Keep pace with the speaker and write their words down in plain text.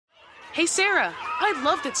Hey Sarah, I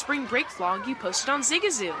love that spring break vlog you posted on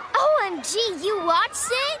Zigazoo. OMG, you watched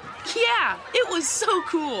it? Yeah, it was so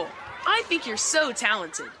cool. I think you're so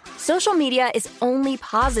talented. Social media is only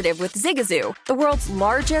positive with Zigazoo, the world's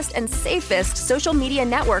largest and safest social media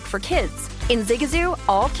network for kids. In Zigazoo,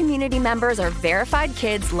 all community members are verified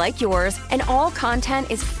kids like yours, and all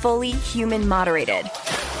content is fully human moderated.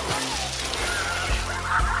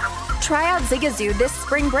 Try out Zigazoo this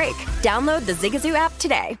spring break. Download the Zigazoo app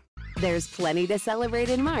today. There's plenty to celebrate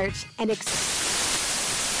in March and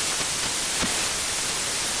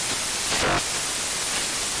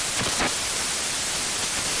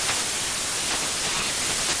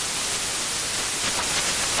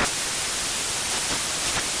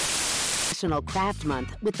National Craft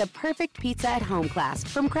Month with the perfect pizza at home class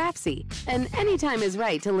from Craftsy. And anytime is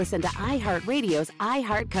right to listen to iHeartRadio's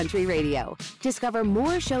iHeartCountry Radio. Discover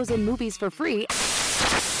more shows and movies for free.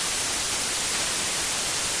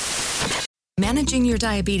 Managing your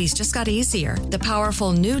diabetes just got easier. The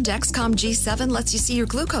powerful new Dexcom G7 lets you see your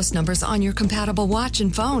glucose numbers on your compatible watch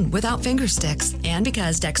and phone without finger sticks. And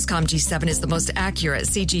because Dexcom G7 is the most accurate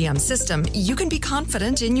CGM system, you can be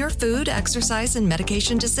confident in your food, exercise, and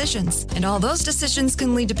medication decisions. And all those decisions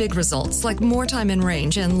can lead to big results like more time in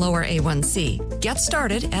range and lower A1C. Get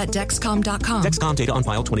started at Dexcom.com. Dexcom data on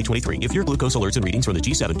file 2023. If your glucose alerts and readings from the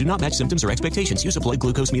G7 do not match symptoms or expectations, use a blood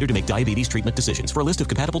glucose meter to make diabetes treatment decisions. For a list of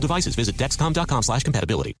compatible devices, visit Dexcom.com/compatibility.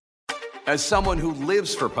 As someone who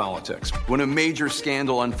lives for politics, when a major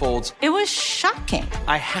scandal unfolds, it was shocking.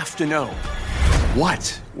 I have to know,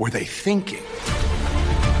 what were they thinking?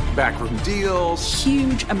 Backroom deals,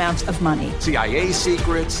 huge amounts of money, CIA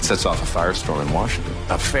secrets, sets off a firestorm in Washington,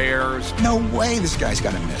 affairs. No way this guy's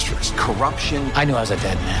got a mistress. Corruption. I knew I was a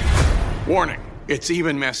dead man. Warning, it's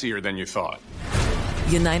even messier than you thought.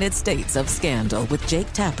 United States of Scandal with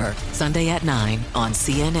Jake Tapper, Sunday at 9 on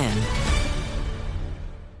CNN.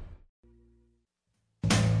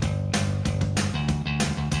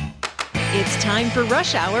 It's time for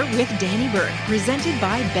Rush Hour with Danny Burke, presented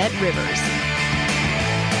by Bet Rivers.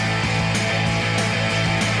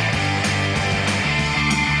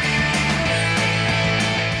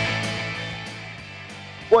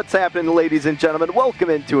 What's happening, ladies and gentlemen? Welcome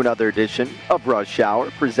into another edition of Rush Hour,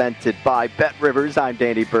 presented by Bet Rivers. I'm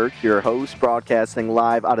Danny Burke, your host, broadcasting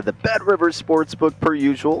live out of the Bet Rivers Sportsbook, per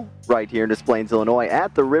usual, right here in Des Plaines, Illinois,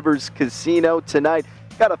 at the Rivers Casino tonight.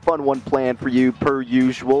 Got a fun one planned for you, per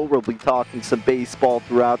usual. We'll be talking some baseball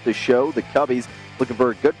throughout the show. The Cubbies looking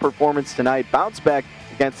for a good performance tonight. Bounce back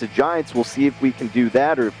against the Giants. We'll see if we can do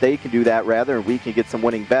that, or if they can do that, rather, and we can get some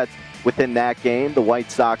winning bets within that game. The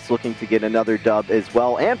White Sox looking to get another dub as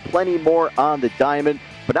well, and plenty more on the diamond.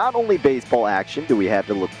 But not only baseball action do we have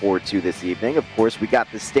to look forward to this evening. Of course, we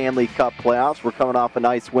got the Stanley Cup playoffs. We're coming off a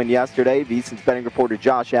nice win yesterday. VSiN's betting reporter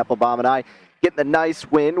Josh Applebaum and I getting a nice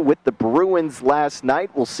win with the Bruins last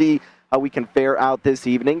night. We'll see how we can fare out this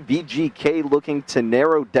evening. VGK looking to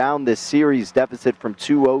narrow down this series deficit from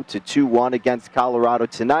 2-0 to 2-1 against Colorado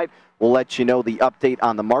tonight. We'll let you know the update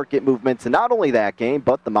on the market movements, and not only that game,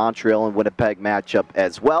 but the Montreal and Winnipeg matchup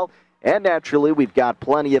as well. And naturally, we've got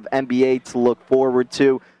plenty of NBA to look forward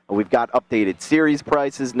to. We've got updated series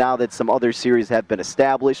prices now that some other series have been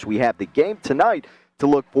established. We have the game tonight to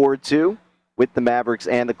look forward to with the Mavericks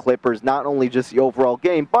and the Clippers. Not only just the overall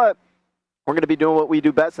game, but we're going to be doing what we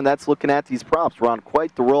do best, and that's looking at these props. We're on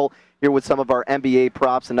quite the roll here with some of our NBA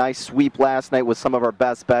props. A nice sweep last night with some of our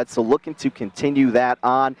best bets, so looking to continue that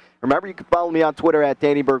on. Remember, you can follow me on Twitter at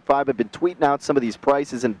DannyBurke5. I've been tweeting out some of these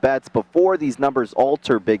prices and bets before these numbers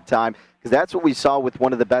alter big time, because that's what we saw with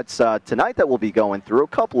one of the bets tonight that we'll be going through, a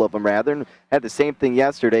couple of them rather, and had the same thing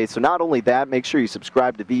yesterday. So not only that, make sure you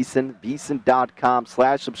subscribe to VSiN,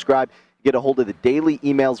 VSiN.com/subscribe. Get a hold of the daily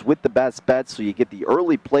emails with the best bets so you get the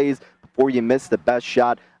early plays before you miss the best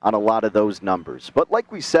shot on a lot of those numbers. But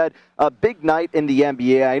like we said, a big night in the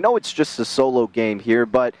NBA. I know it's just a solo game here,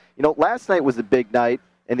 but last night was a big night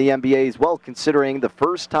in the NBA as well, considering the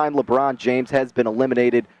first time LeBron James has been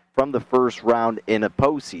eliminated from the first round in a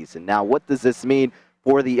postseason. Now, what does this mean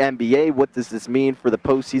for the NBA? What does this mean for the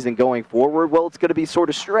postseason going forward? Well, it's going to be sort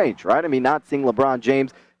of strange, right? I mean, not seeing LeBron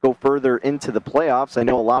James go further into the playoffs. I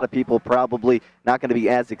know a lot of people probably not going to be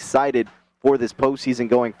as excited for this postseason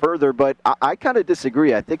going further, but I kind of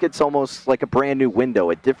disagree. I think it's almost like a brand new window,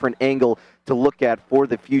 a different angle to look at for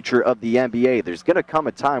the future of the NBA. There's going to come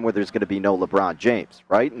a time where there's going to be no LeBron James,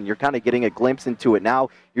 right? And you're kind of getting a glimpse into it now.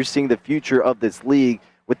 You're seeing the future of this league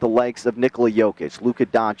with the likes of Nikola Jokic, Luka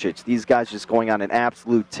Doncic, these guys just going on an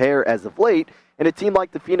absolute tear as of late. And a team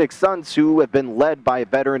like the Phoenix Suns, who have been led by a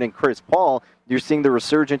veteran in Chris Paul, you're seeing the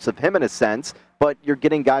resurgence of him in a sense, but you're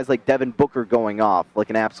getting guys like Devin Booker going off like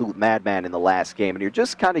an absolute madman in the last game. And you're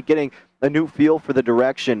just kind of getting a new feel for the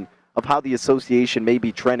direction of how the association may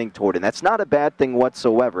be trending toward. And that's not a bad thing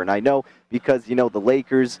whatsoever. And I know because, the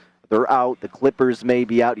Lakers, they're out. The Clippers may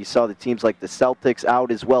be out. You saw the teams like the Celtics out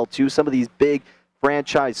as well, too. Some of these big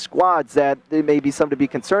franchise squads that there may be something to be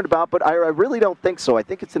concerned about, but I really don't think so. I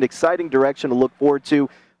think it's an exciting direction to look forward to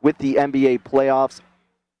with the NBA playoffs.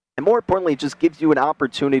 And more importantly, it just gives you an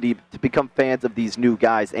opportunity to become fans of these new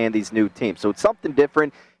guys and these new teams. So it's something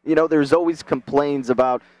different. There's always complaints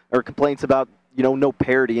about, no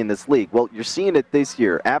parity in this league. Well, you're seeing it this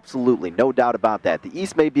year. Absolutely. No doubt about that. The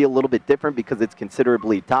East may be a little bit different because it's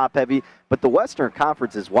considerably top-heavy, but the Western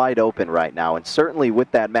Conference is wide open right now, and certainly with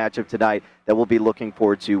that matchup tonight that we'll be looking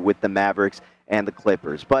forward to with the Mavericks and the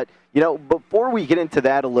Clippers. But, before we get into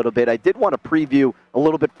that a little bit, I did want to preview a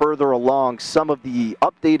little bit further along some of the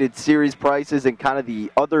updated series prices and kind of the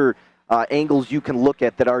other angles you can look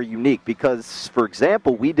at that are unique because, for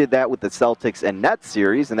example, we did that with the Celtics and Nets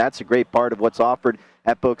series, and that's a great part of what's offered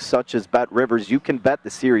at books such as Bet Rivers. You can bet the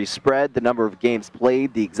series spread, the number of games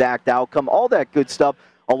played, the exact outcome, all that good stuff,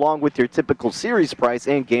 along with your typical series price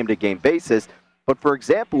and game-to-game basis. But, for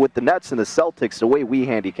example, with the Nets and the Celtics, the way we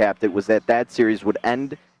handicapped it was that series would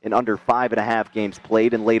end in under 5.5 games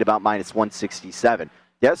played and laid about minus 167.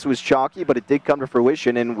 Yes, it was chalky, but it did come to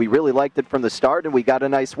fruition, and we really liked it from the start, and we got a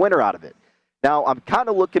nice winner out of it. Now, I'm kind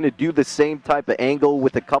of looking to do the same type of angle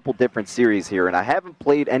with a couple different series here, and I haven't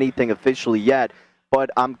played anything officially yet,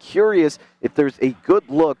 but I'm curious if there's a good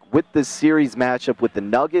look with this series matchup with the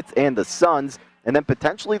Nuggets and the Suns, and then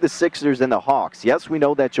potentially the Sixers and the Hawks. Yes, we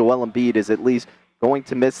know that Joel Embiid is at least going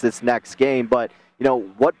to miss this next game, but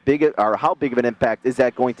how big of an impact is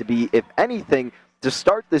that going to be, if anything, to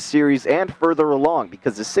start this series and further along,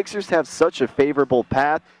 because the Sixers have such a favorable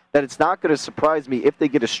path that it's not going to surprise me if they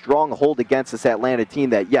get a strong hold against this Atlanta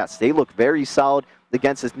team that, yes, they look very solid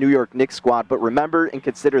against this New York Knicks squad, but remember and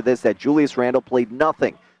consider this, that Julius Randle played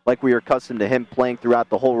nothing like we are accustomed to him playing throughout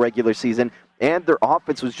the whole regular season, and their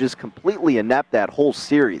offense was just completely inept that whole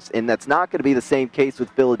series, and that's not going to be the same case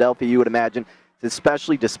with Philadelphia, you would imagine,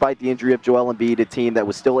 especially despite the injury of Joel Embiid, a team that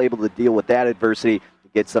was still able to deal with that adversity to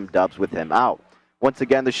get some dubs with him out. Once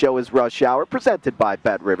again, the show is Rush Hour, presented by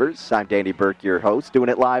Bet Rivers. I'm Danny Burke, your host, doing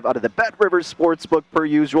it live out of the Bet Rivers Sportsbook per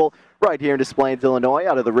usual, right here in Des Plaines, Illinois,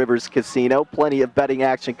 out of the Rivers Casino. Plenty of betting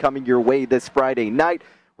action coming your way this Friday night.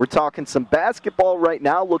 We're talking some basketball right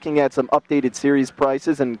now, looking at some updated series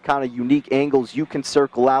prices and kind of unique angles you can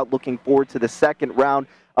circle out, looking forward to the second round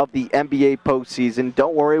of the NBA postseason.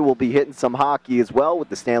 Don't worry, we'll be hitting some hockey as well with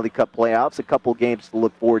the Stanley Cup playoffs. A couple games to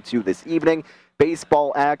look forward to this evening.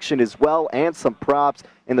 Baseball action as well, and some props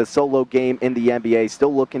in the solo game in the NBA.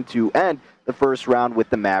 Still looking to end the first round with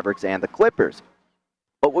the Mavericks and the Clippers.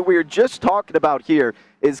 But what we were just talking about here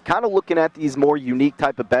is kind of looking at these more unique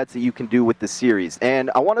type of bets that you can do with the series. And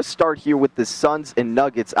I want to start here with the Suns and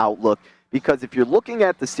Nuggets outlook, because if you're looking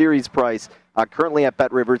at the series price currently at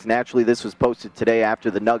Bet Rivers, naturally this was posted today after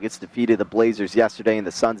the Nuggets defeated the Blazers yesterday and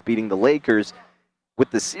the Suns beating the Lakers. With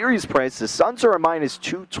the series price, the Suns are a minus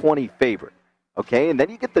 220 favorite. Okay, and then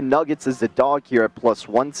you get the Nuggets as the dog here at plus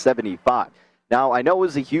 175. Now, I know it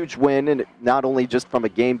was a huge win, and not only just from a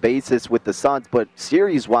game basis with the Suns, but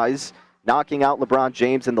series-wise, knocking out LeBron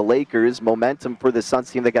James and the Lakers. Momentum for the Suns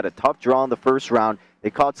team. They got a tough draw in the first round. They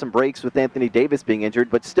caught some breaks with Anthony Davis being injured,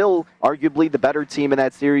 but still arguably the better team in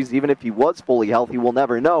that series, even if he was fully healthy, we'll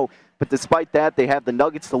never know. But despite that, they have the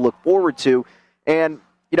Nuggets to look forward to. And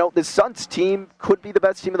the Suns team could be the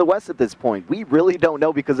best team in the West at this point. We really don't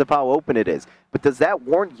know because of how open it is. But does that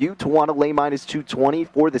warrant you to want to lay minus 220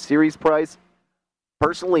 for the series price?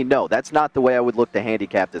 Personally, no. That's not the way I would look to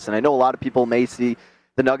handicap this. And I know a lot of people may see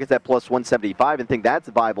the Nuggets at plus 175 and think that's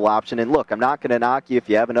a viable option. And look, I'm not going to knock you if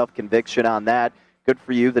you have enough conviction on that. Good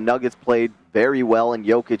for you. The Nuggets played very well, and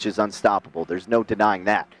Jokic is unstoppable. There's no denying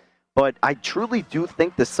that. But I truly do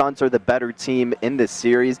think the Suns are the better team in this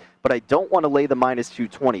series, but I don't want to lay the minus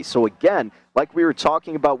 220. So again, like we were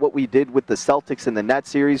talking about what we did with the Celtics in the Nets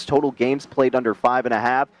series, total games played under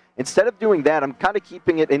 5.5. Instead of doing that, I'm kind of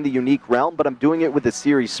keeping it in the unique realm, but I'm doing it with a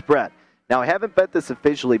series spread. Now, I haven't bet this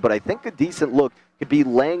officially, but I think a decent look could be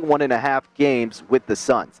laying 1.5 games with the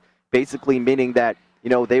Suns. Basically meaning that,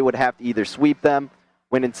 they would have to either sweep them,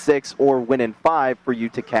 win in 6, or win in 5 for you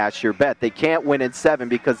to cash your bet. They can't win in 7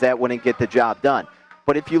 because that wouldn't get the job done.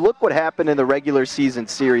 But if you look what happened in the regular season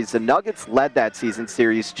series, the Nuggets led that season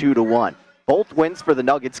series 2-1. both wins for the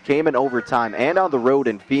Nuggets came in overtime and on the road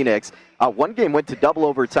in Phoenix. One game went to double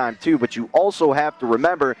overtime too, but you also have to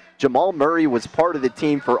remember Jamal Murray was part of the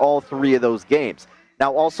team for all 3 of those games.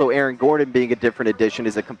 Now, also, Aaron Gordon being a different addition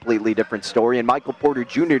is a completely different story, and Michael Porter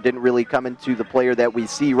Jr. didn't really come into the player that we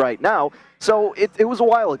see right now, so it was a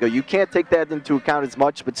while ago. You can't take that into account as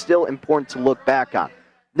much, but still important to look back on.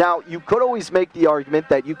 Now, you could always make the argument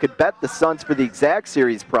that you could bet the Suns for the exact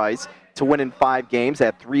series price to win in 5 games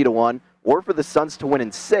at 3-1, or for the Suns to win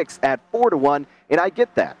in 6 at 4-1, and I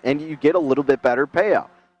get that, and you get a little bit better payout.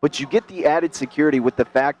 But you get the added security with the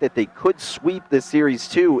fact that they could sweep this series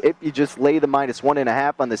too if you just lay the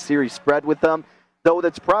 -1.5 on the series spread with them. Though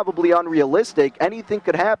that's probably unrealistic. Anything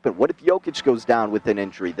could happen. What if Jokic goes down with an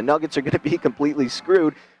injury? The Nuggets are going to be completely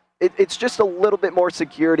screwed. It's just a little bit more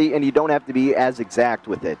security, and you don't have to be as exact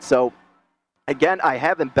with it. So, again, I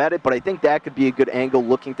haven't bet it, but I think that could be a good angle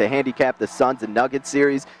looking to handicap the Suns and Nuggets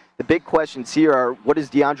series. The big questions here are, what is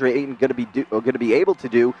DeAndre Ayton going to be able to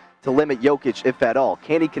do to limit Jokic, if at all?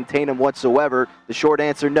 Can he contain him whatsoever? The short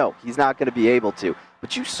answer, no. He's not going to be able to.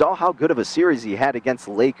 But you saw how good of a series he had against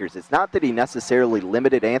the Lakers. It's not that he necessarily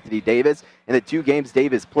limited Anthony Davis. In the 2 games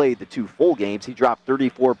Davis played, the 2 full games, he dropped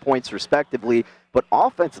 34 points respectively. But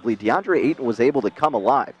offensively, DeAndre Ayton was able to come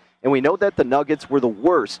alive. And we know that the Nuggets were the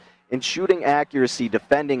worst in shooting accuracy,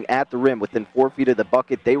 defending at the rim within 4 feet of the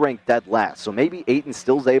bucket. They ranked dead last. So maybe Ayton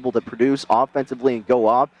still is able to produce offensively and go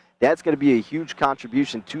off. That's going to be a huge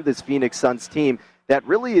contribution to this Phoenix Suns team that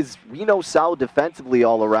really is, solid defensively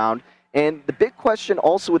all around. And the big question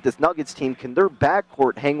also with this Nuggets team, can their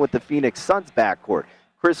backcourt hang with the Phoenix Suns backcourt?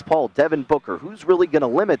 Chris Paul, Devin Booker, who's really going to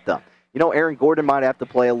limit them? Aaron Gordon might have to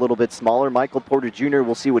play a little bit smaller. Michael Porter Jr.,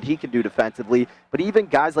 we'll see what he can do defensively. But even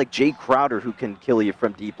guys like Jay Crowder who can kill you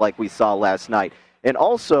from deep like we saw last night. And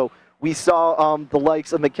also, we saw the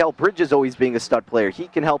likes of Mikal Bridges always being a stud player. He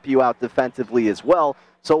can help you out defensively as well.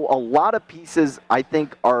 So a lot of pieces, I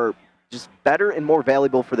think, are just better and more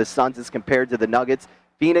valuable for the Suns as compared to the Nuggets.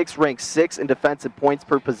 Phoenix ranks 6th in defensive points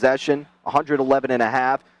per possession,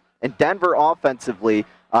 111.5. And Denver offensively,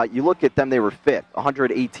 you look at them, they were 5th,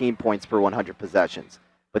 118 points per 100 possessions.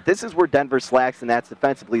 But this is where Denver slacks, and that's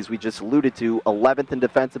defensively, as we just alluded to, 11th in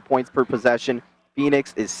defensive points per possession.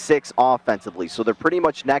 Phoenix is 6th offensively. So they're pretty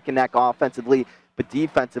much neck and neck offensively, but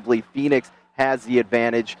defensively, Phoenix has the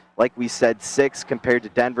advantage. Like we said, 6th compared to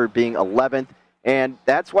Denver being 11th. And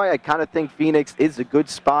that's why I kind of think Phoenix is a good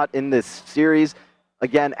spot in this series.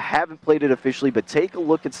 Again, haven't played it officially, but take a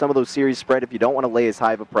look at some of those series spread if you don't want to lay as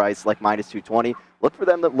high of a price like -220. Look for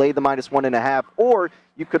them to lay the -1.5, or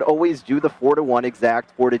you could always do the 4-1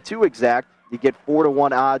 exact, 4-2 exact. You get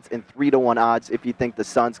 4-1 odds and 3-1 odds if you think the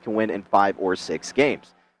Suns can win in 5 or 6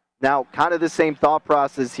 games. Now, kind of the same thought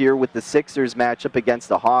process here with the Sixers matchup against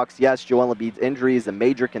the Hawks. Yes, Joel Embiid's injury is a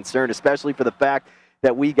major concern, especially for the fact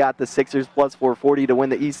that we got the Sixers plus 440 to win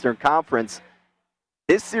the Eastern Conference.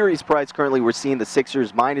 This series price currently, we're seeing the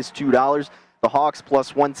Sixers -$2, the Hawks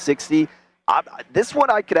plus 160. This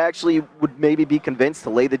one I could actually would maybe be convinced to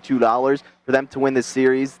lay the $2 for them to win this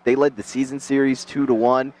series. They led the season series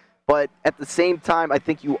 2-1. But at the same time, I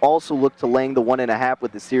think you also look to laying the 1.5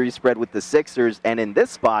 with the series spread with the Sixers. And in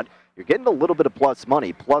this spot, you're getting a little bit of plus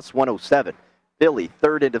money, plus 107. Philly,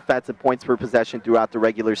 3rd in defensive points per possession throughout the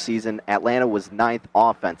regular season. Atlanta was 9th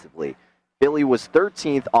offensively. Philly was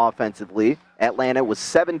 13th offensively. Atlanta was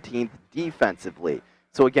 17th defensively.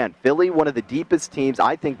 So again, Philly, one of the deepest teams.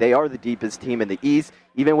 I think they are the deepest team in the East.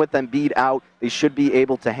 Even with Embiid out, they should be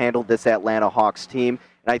able to handle this Atlanta Hawks team.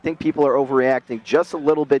 And I think people are overreacting just a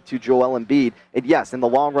little bit to Joel Embiid. And yes, in the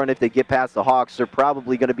long run, if they get past the Hawks, they're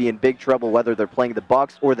probably going to be in big trouble, whether they're playing the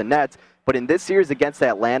Bucks or the Nets. But in this series against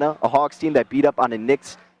Atlanta, a Hawks team that beat up on a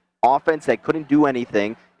Knicks offense that couldn't do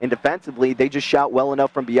anything, and defensively, they just shot well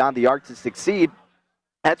enough from beyond the arc to succeed.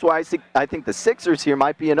 That's why I think the Sixers here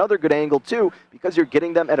might be another good angle, too, because you're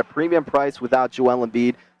getting them at a premium price without Joel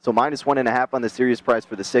Embiid. So -1.5 on the series price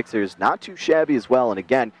for the Sixers. Not too shabby as well. And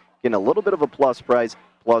again, getting a little bit of a plus price,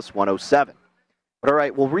 plus 107. But all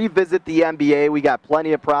right, we'll revisit the NBA. We got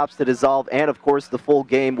plenty of props to dissolve, and of course the full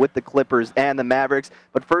game with the Clippers and the Mavericks.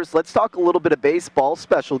 But first, let's talk a little bit of baseball.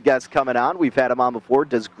 Special guest coming on. We've had him on before.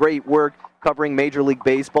 Does great work covering Major League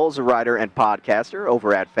Baseball as a writer and podcaster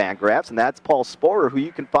over at Fangraphs, and that's Paul Sporer, who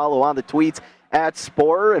you can follow on the tweets at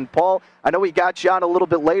Sporer. And Paul, I know we got you on a little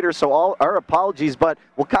bit later, so all our apologies, but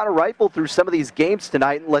we'll kind of rifle through some of these games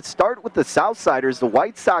tonight. And let's start with the Southsiders. The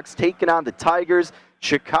White Sox taking on the Tigers.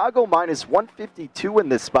 Chicago -152 in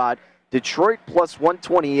this spot. Detroit plus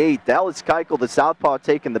 128. Dallas Keuchel, the southpaw,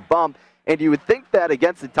 taking the bump. And you would think that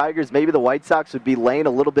against the Tigers, maybe the White Sox would be laying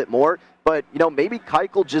a little bit more. But, maybe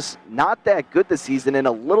Keuchel just not that good this season and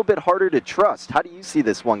a little bit harder to trust. How do you see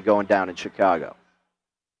this one going down in Chicago?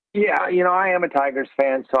 Yeah, I am a Tigers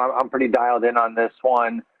fan, so I'm pretty dialed in on this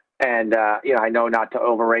one. And, I know not to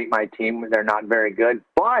overrate my team. They're not very good.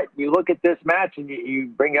 But you look at this match and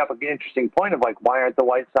you bring up an interesting point of, why aren't the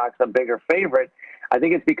White Sox a bigger favorite? I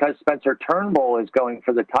think it's because Spencer Turnbull is going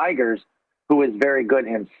for the Tigers, who is very good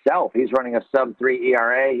himself. He's running a sub-3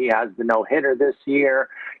 ERA. He has the no-hitter this year.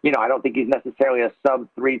 I don't think he's necessarily a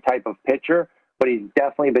sub-3 type of pitcher, but he's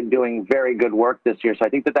definitely been doing very good work this year. So I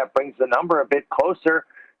think that brings the number a bit closer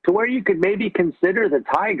to where you could maybe consider the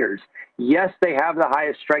Tigers. Yes, they have the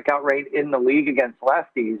highest strikeout rate in the league against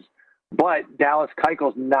lefties, but Dallas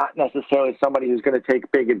Keuchel's not necessarily somebody who's going to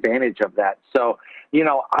take big advantage of that. So,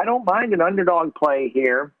 I don't mind an underdog play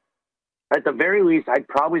here. At the very least, I'd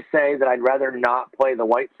probably say that I'd rather not play the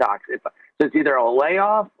White Sox. So it's either a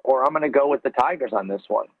layoff or I'm going to go with the Tigers on this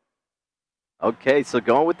one. Okay, so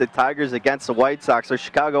going with the Tigers against the White Sox. Our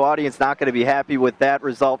Chicago audience not going to be happy with that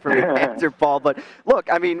result from your answer, Paul. But look,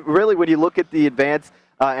 really, when you look at the advanced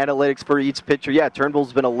analytics for each pitcher,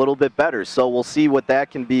 Turnbull's been a little bit better. So we'll see what that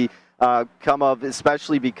can be come of,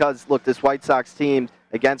 especially because, look, this White Sox team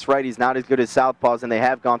against righties not as good as southpaws, and they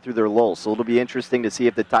have gone through their lulls. So it'll be interesting to see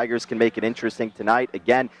if the Tigers can make it interesting tonight.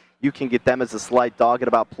 Again, you can get them as a slight dog at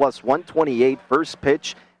about plus 128 first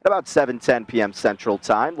pitch at about 7:10 p.m. Central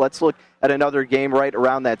Time. Let's look at another game right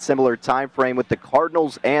around that similar time frame with the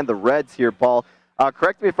Cardinals and the Reds here, Paul.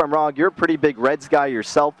 Correct me if I'm wrong, you're a pretty big Reds guy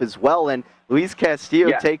yourself as well, and Luis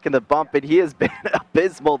Castillo taking the bump, and he has been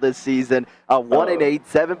abysmal this season. 1-8,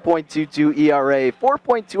 7.22 ERA,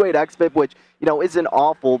 4.28 xFIP, which isn't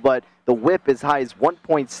awful, but the WHIP as high as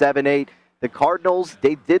 1.78. The Cardinals,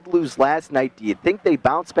 they did lose last night. Do you think they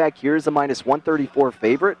bounce back here as a minus 134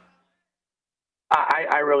 favorite?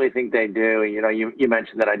 I really think they do. You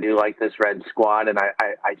mentioned that I do like this Red squad, and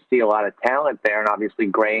I see a lot of talent there, and obviously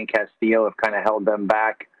Gray and Castillo have kind of held them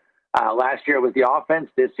back. Last year it was the offense.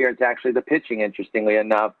 This year it's actually the pitching, interestingly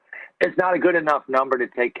enough. It's not a good enough number to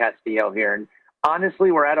take Castillo here. And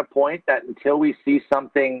honestly, we're at a point that until we see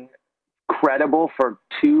something credible for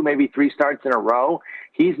 2, maybe 3 starts in a row,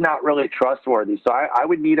 he's not really trustworthy. So I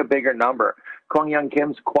would need a bigger number. Kwang Young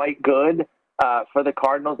Kim's quite good. For the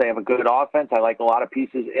Cardinals, they have a good offense. I like a lot of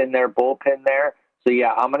pieces in their bullpen there. So,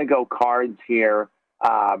 I'm going to go Cards here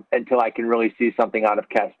until I can really see something out of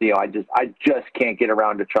Castillo. I just can't get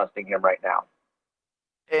around to trusting him right now.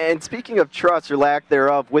 And speaking of trust or lack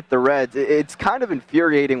thereof with the Reds, it's kind of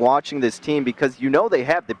infuriating watching this team because they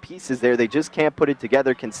have the pieces there. They just can't put it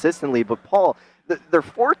together consistently. But, Paul, they're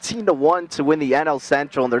 14-1 to win the NL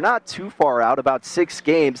Central, and they're not too far out, about 6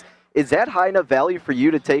 games. Is that high enough value for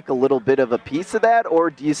you to take a little bit of a piece of that, or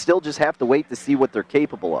do you still just have to wait to see what they're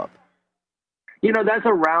capable of? That's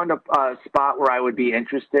around a spot where I would be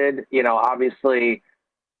interested. Obviously,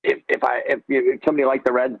 if somebody like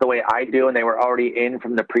the Reds the way I do, and they were already in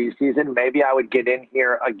from the preseason, maybe I would get in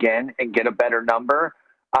here again and get a better number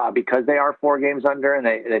because they are 4 games under and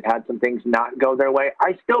they've had some things not go their way.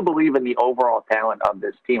 I still believe in the overall talent of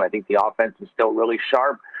this team. I think the offense is still really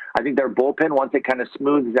sharp. I think their bullpen, once it kind of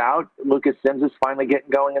smooths out, Lucas Sims is finally getting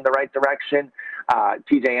going in the right direction.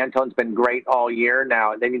 T.J. Antone's been great all year.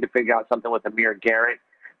 Now they need to figure out something with Amir Garrett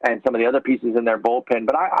and some of the other pieces in their bullpen.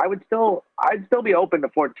 But I'd still be open to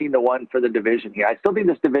 14-1 for the division here. I still think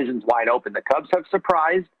this division's wide open. The Cubs have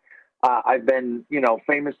surprised. I've been,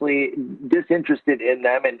 famously disinterested in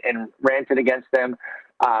them and ranted against them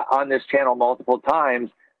on this channel multiple times.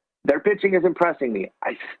 Their pitching is impressing me.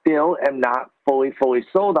 I still am not fully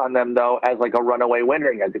sold on them, though, as like a runaway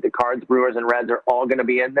winner. I think the Cards, Brewers, and Reds are all going to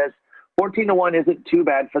be in this. 14-1 isn't too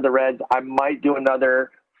bad for the Reds. I might do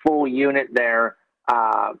another full unit there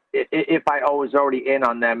if I was already in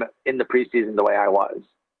on them in the preseason the way I was.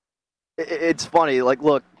 It's funny.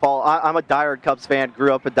 Look, Paul, I'm a diehard Cubs fan,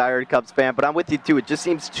 grew up a diehard Cubs fan, but I'm with you, too. It just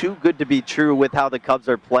seems too good to be true with how the Cubs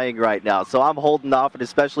are playing right now. So I'm holding off, and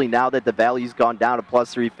especially now that the value's gone down to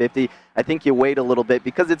plus 350, I think you wait a little bit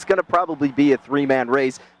because it's going to probably be a 3-man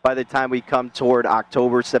race by the time we come toward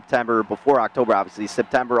October, September, before October, obviously,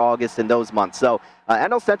 September, August, and those months. So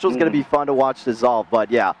NL Central is going to be fun to watch dissolve,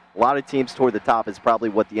 but, a lot of teams toward the top is probably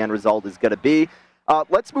what the end result is going to be.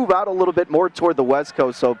 Let's move out a little bit more toward the West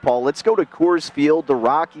Coast, so, Paul. Let's go to Coors Field. The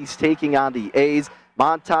Rockies taking on the A's.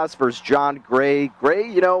 Montas versus John Gray. Gray,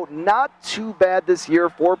 not too bad this year,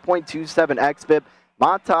 4.27 xFIP.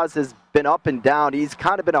 Montas has been up and down. He's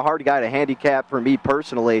kind of been a hard guy to handicap for me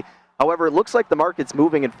personally. However, it looks like the market's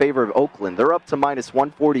moving in favor of Oakland. They're up to minus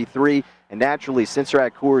 143, And naturally, since they're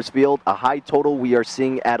at Coors Field, a high total we are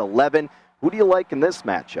seeing at 11. Who do you like in this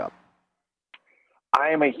matchup? I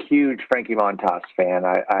am a huge Frankie Montas fan.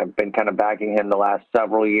 I've been kind of backing him the last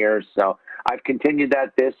several years, so I've continued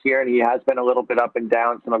that this year, and he has been a little bit up and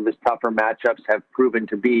down. Some of his tougher matchups have proven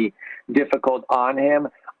to be difficult on him.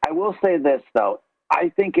 I will say this, though. I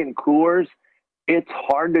think in Coors, it's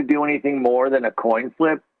hard to do anything more than a coin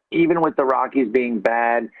flip, even with the Rockies being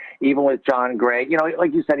bad, even with John Gray. You know,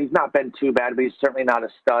 like you said, he's not been too bad, but he's certainly not a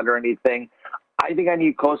stud or anything. I think I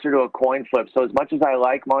need closer to a coin flip. So as much as I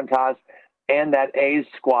like Montas and that A's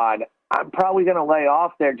squad, I'm probably going to lay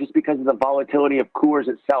off there just because of the volatility of Coors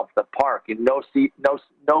itself, the park, and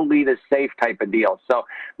no lead is safe type of deal. So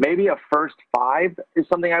maybe a first 5 is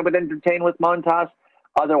something I would entertain with Montas.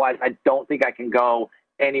 Otherwise, I don't think I can go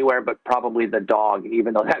anywhere but probably the dog,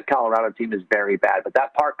 even though that Colorado team is very bad. But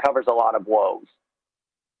that park covers a lot of woes.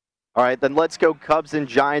 All right, then let's go Cubs and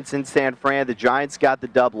Giants in San Fran. The Giants got the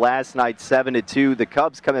dub last night, 7-2. The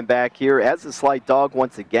Cubs coming back here as a slight dog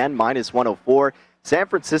once again, minus 104. San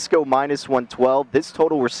Francisco minus 112. This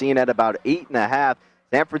total we're seeing at about 8.5.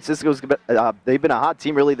 San Francisco's they've been a hot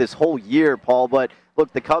team really this whole year, Paul. But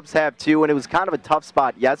look, the Cubs have too, and it was kind of a tough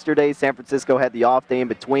spot yesterday. San Francisco had the off day in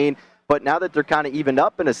between. But now that they're kind of evened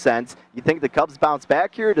up in a sense, you think the Cubs bounce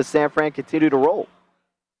back here, or does San Fran continue to roll?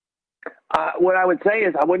 What I would say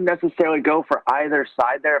is I wouldn't necessarily go for either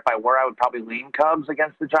side there. If I were, I would probably lean Cubs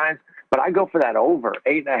against the Giants. But I go for that over,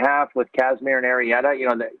 8.5 with Kazmir and Arrieta. You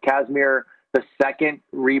know, Kazmir, the second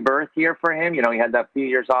rebirth year for him. You know, he had that few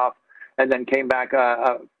years off and then came back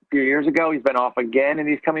a few years ago. He's been off again, and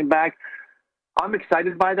he's coming back. I'm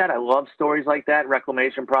excited by that. I love stories like that,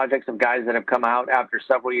 reclamation projects of guys that have come out after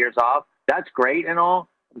several years off. That's great and all.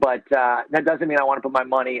 But that doesn't mean I want to put my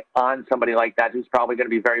money on somebody like that who's probably going to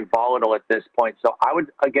be very volatile at this point. So I would,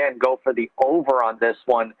 again, go for the over on this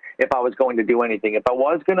one if I was going to do anything. If I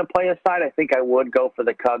was going to play a side, I think I would go for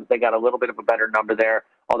the Cubs. They got a little bit of a better number there,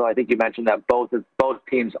 although I think you mentioned that both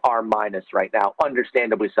teams are minus right now.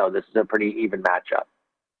 Understandably so. This is a pretty even matchup.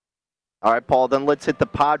 All right, Paul, then let's hit the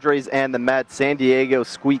Padres and the Mets. San Diego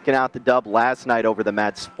squeaking out the dub last night over the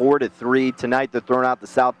Mets, 4-3. Tonight they're throwing out the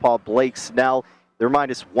southpaw Blake Snell. They're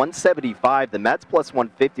minus 175. The Mets plus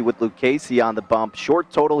 150 with Lucchesi on the bump.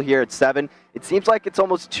 Short total here at 7. It seems like it's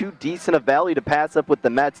almost too decent a value to pass up with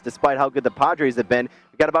the Mets, despite how good the Padres have been.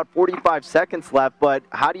 We've got about 45 seconds left, but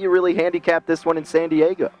how do you really handicap this one in San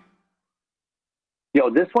Diego?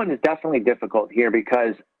 This one is definitely difficult here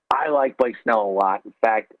because I like Blake Snell a lot. In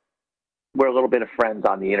fact, we're a little bit of friends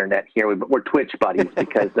on the internet here. We're Twitch buddies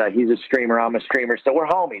because he's a streamer, I'm a streamer, so we're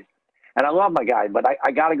homies. And I love my guy, but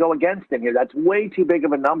I got to go against him here. That's way too big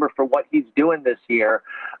of a number for what he's doing this year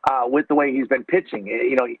with the way he's been pitching.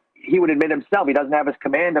 You know, he would admit himself he doesn't have his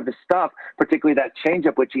command of his stuff, particularly that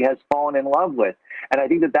changeup, which he has fallen in love with. And I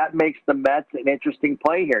think that makes the Mets an interesting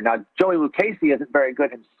play here. Now, Joey Lucchesi isn't very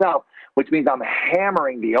good himself, which means I'm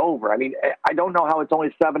hammering the over. I mean, I don't know how it's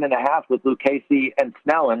only 7.5 with Lucchesi and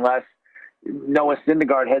Snell unless Noah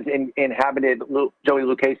Syndergaard has inhabited Joey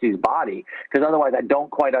Lucchesi's body, because otherwise I don't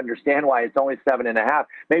quite understand why it's only 7.5.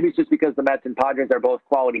 Maybe it's just because the Mets and Padres are both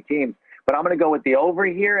quality teams, but I'm going to go with the over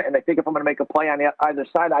here, and I think if I'm going to make a play on either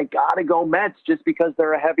side, I got to go Mets just because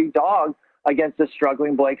they're a heavy dog against a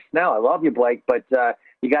struggling Blake Snell. I love you, Blake, but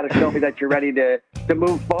you got to show me that you're ready to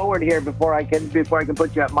move forward here before I can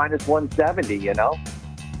put you at minus 170, you know?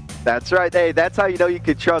 That's right. Hey, that's how you know you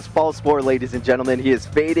can trust Paul Sporer, ladies and gentlemen. He is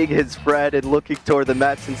fading his spread and looking toward the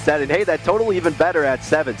Mets instead. And, hey, that total even better at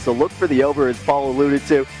 7. So look for the over, as Paul alluded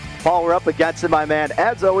to. Paul, we're up against it, my man.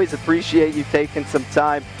 As always, appreciate you taking some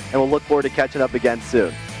time, and we'll look forward to catching up again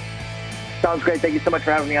soon. Sounds great. Thank you so much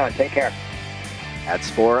for having me on. Take care. At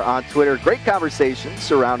Sporer on Twitter. Great conversation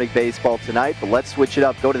surrounding baseball tonight, but let's switch it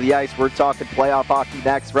up. Go to the ice. We're talking playoff hockey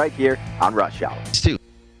next right here on Rush Hour.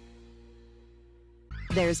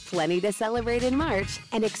 There's plenty to celebrate in March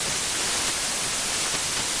and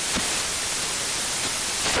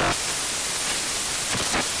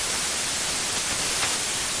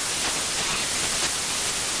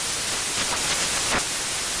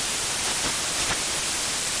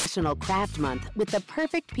National Craft Month with the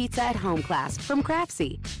perfect pizza at home class from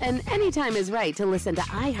Craftsy. And anytime is right to listen to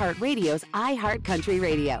iHeartRadio's iHeart Country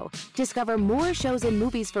Radio. Discover more shows and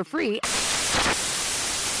movies for free.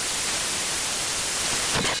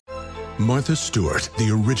 Martha Stewart,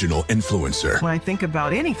 the original influencer. When I think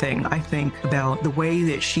about anything, I think about the way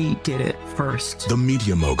that she did it first. The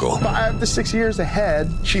media mogul. 5 to 6 years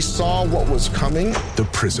ahead, she saw what was coming. The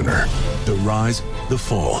prisoner. The rise, the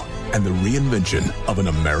fall. and the reinvention of an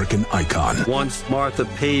American icon. Once Martha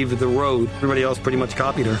paved the road, everybody else pretty much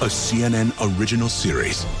copied her. A CNN original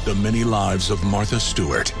series, The Many Lives of Martha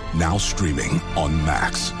Stewart, now streaming on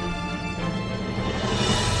Max.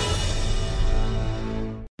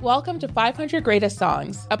 Welcome to 500 Greatest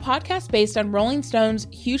Songs, a podcast based on Rolling Stone's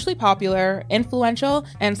hugely popular, influential,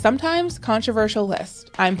 and sometimes controversial list.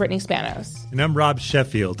 I'm Brittany Spanos. And I'm Rob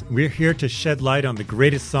Sheffield. We're here to shed light on the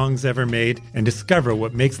greatest songs ever made and discover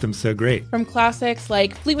what makes them so great. From classics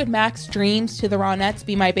like Fleetwood Mac's Dreams to the Ronettes'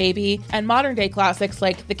 Be My Baby, and modern-day classics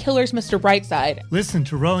like The Killers' Mr. Brightside. Listen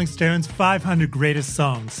to Rolling Stone's 500 Greatest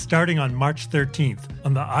Songs starting on March 13th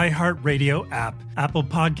on the iHeartRadio app, Apple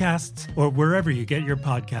Podcasts, or wherever you get your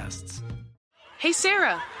podcasts. Hey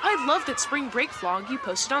Sarah, I love that spring break vlog you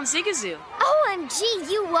posted on Zigazoo. OMG,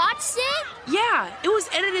 you watched it? Yeah, it was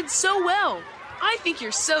edited so well. I think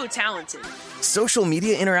you're so talented. Social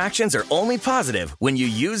media interactions are only positive when you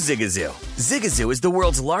use Zigazoo. Zigazoo is the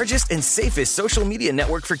world's largest and safest social media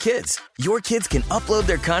network for kids. Your kids can upload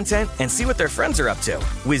their content and see what their friends are up to.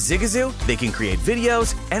 With Zigazoo, they can create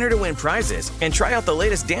videos, enter to win prizes, and try out the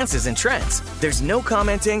latest dances and trends. There's no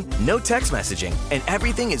commenting, no text messaging, and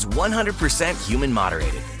everything is 100% human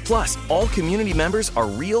moderated. Plus, all community members are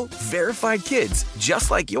real, verified kids just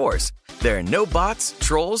like yours. There are no bots,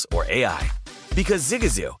 trolls, or AI. Because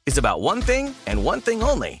Zigazoo is about one thing and one thing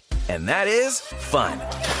only, and that is fun.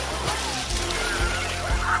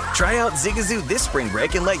 Try out Zigazoo this spring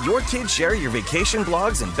break and let your kids share your vacation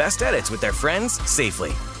blogs and best edits with their friends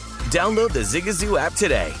safely. Download the Zigazoo app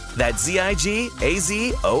today. That's Zigazoo.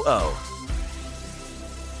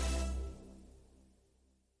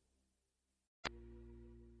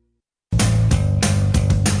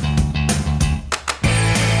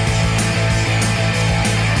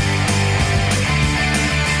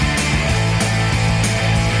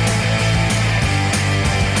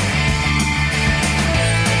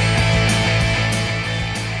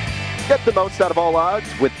 Get the most out of all odds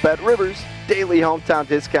with BetRivers. Daily hometown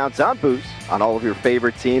discounts on booze on all of your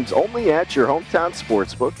favorite teams only at your hometown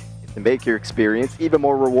sportsbook. To make your experience even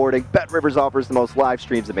more rewarding, BetRivers offers the most live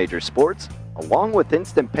streams of major sports, along with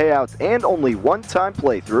instant payouts and only one-time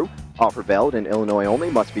playthrough. Offer valid in Illinois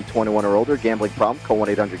only. Must be 21 or older. Gambling problem? Call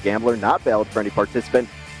 1-800-GAMBLER. Not valid for any participant.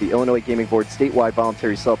 The Illinois Gaming Board statewide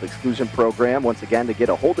voluntary self-exclusion program. Once again, to get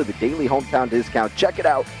a hold of the daily hometown discount, check it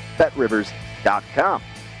out, BetRivers.com.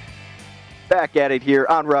 Back at it here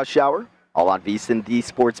on Rush Hour, all on VSiN, the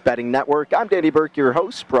Sports Betting Network. I'm Danny Burke, your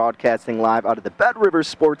host, broadcasting live out of the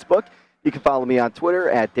BetRivers Sportsbook. You can follow me on Twitter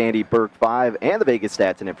at DannyBurke5 and the Vegas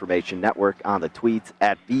Stats and Information Network on the tweets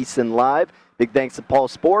at VSiN Live. Big thanks to Paul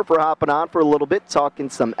Spohr for hopping on for a little bit, talking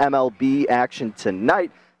some MLB action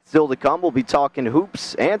tonight. Still to come, we'll be talking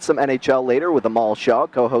hoops and some NHL later with Amal Shaw,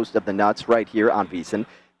 co-host of The Nuts, right here on VSiN,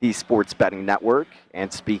 the Sports Betting Network.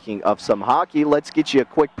 And speaking of some hockey, let's get you a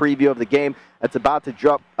quick preview of the game that's about to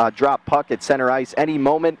drop puck at center ice any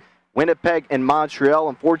moment. Winnipeg and Montreal.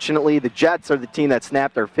 Unfortunately, the Jets are the team that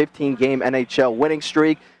snapped their 15-game NHL winning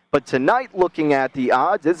streak. But tonight, looking at the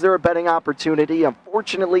odds, is there a betting opportunity?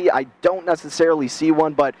 Unfortunately, I don't necessarily see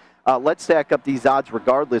one, but let's stack up these odds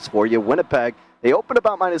regardless for you. Winnipeg, they open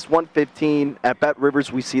about minus 115. At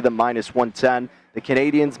BetRivers, we see them minus 110. The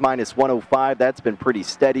Canadiens minus 105. That's been pretty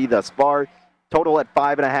steady thus far. Total at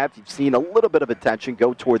 5.5. You've seen a little bit of attention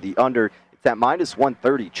go toward the under. It's at minus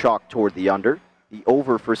 130, chalk toward the under. The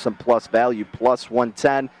over for some plus value, plus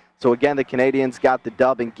 110. So again, the Canadiens got the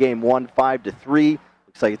dub in Game 1, 5-3.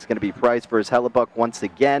 Looks like it's going to be priced for his Hellebuck once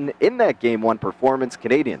again. In that Game 1 performance,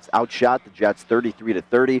 Canadiens outshot the Jets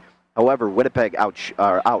 33-30. However, Winnipeg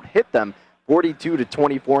out-hit them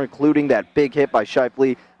 42-24, including that big hit by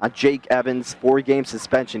Scheifele on Jake Evans. 4-game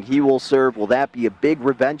suspension he will serve. Will that be a big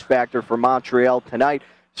revenge factor for Montreal tonight?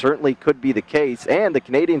 Certainly could be the case. And the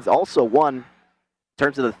Canadiens also won in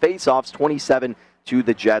terms of the face-offs, 27 to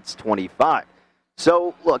the Jets 25.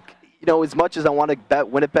 So, look, you know, as much as I want to bet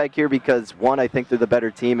Winnipeg here because, one, I think they're the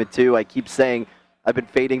better team, and two, I keep saying I've been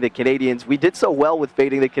fading the Canadiens. We did so well with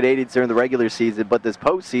fading the Canadiens during the regular season, but this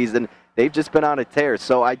postseason, they've just been on a tear.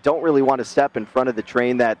 So I don't really want to step in front of the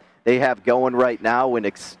train that they have going right now, and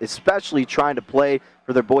especially trying to play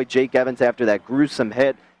for their boy Jake Evans after that gruesome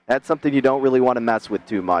hit. That's something you don't really want to mess with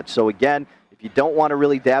too much. So again, if you don't want to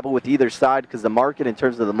really dabble with either side, because the market in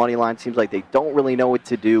terms of the money line seems like they don't really know what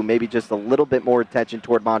to do, maybe just a little bit more attention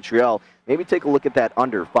toward Montreal, maybe take a look at that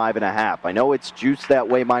under 5.5. I know it's juiced that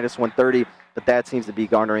way, minus 130, but that seems to be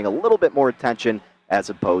garnering a little bit more attention as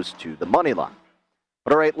opposed to the money line.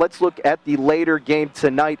 But all right, let's look at the later game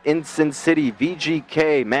tonight in Sin City.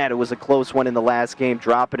 VGK, man, it was a close one in the last game,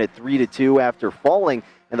 dropping at 3-2 after falling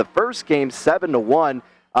in the first game 7-1.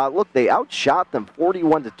 Look, they outshot them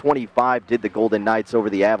 41-25, did the Golden Knights over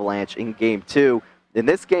the Avalanche in Game 2. In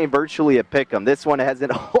this game, virtually a pick'em. This one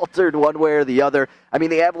hasn't altered one way or the other. I mean,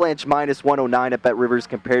 the Avalanche minus 109 at Bet Rivers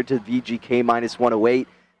compared to VGK minus 108.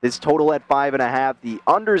 This total at 5.5. The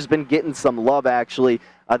under's been getting some love, actually.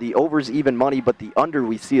 The over's even money, but the under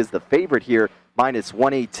we see as the favorite here, minus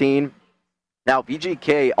 118. Now,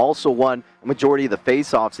 VGK also won a majority of the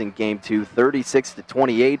faceoffs in Game 2,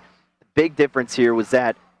 36-28. The big difference here was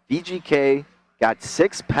that VGK got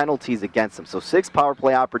 6 penalties against them. So 6 power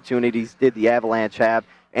play opportunities did the Avalanche have,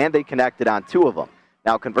 and they connected on 2 of them.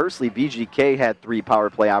 Now, conversely, VGK had 3 power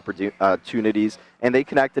play opportunities, and they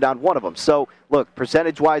connected on 1 of them. So, look,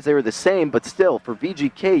 percentage-wise, they were the same, but still, for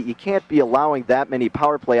VGK, you can't be allowing that many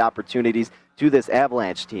power play opportunities to this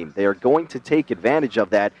Avalanche team. They are going to take advantage of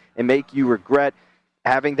that and make you regret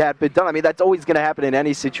having that been done. I mean, that's always going to happen in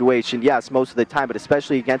any situation, yes, most of the time, but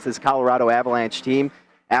especially against this Colorado Avalanche team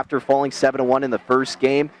after falling 7-1 in the first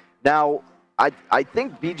game. Now, I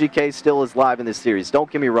think VGK still is live in this series.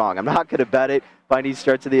 Don't get me wrong. I'm not going to bet it by any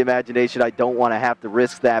stretch of the imagination. I don't want to have to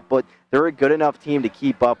risk that, but they're a good enough team to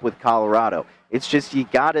keep up with Colorado. It's just you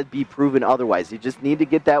got to be proven otherwise. You just need to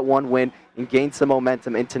get that 1 win and gain some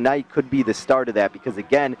momentum, and tonight could be the start of that because,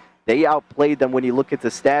 again, they outplayed them when you look at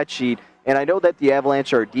the stat sheet, and I know that the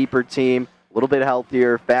Avalanche are a deeper team, a little bit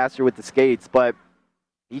healthier, faster with the skates, but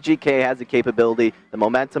VGK has the capability, the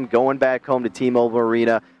momentum going back home to T-Mobile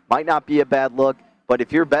Arena. Might not be a bad look, but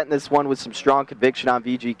if you're betting this one with some strong conviction on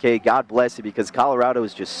VGK, God bless you, because Colorado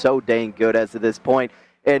is just so dang good as of this point.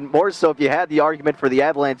 And more so if you had the argument for the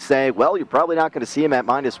Avalanche saying, well, you're probably not going to see them at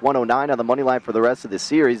minus 109 on the money line for the rest of the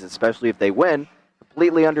series, especially if they win.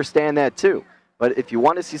 Completely understand that too. But if you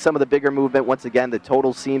want to see some of the bigger movement, once again, the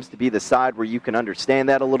total seems to be the side where you can understand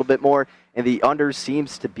that a little bit more, and the under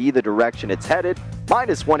seems to be the direction it's headed.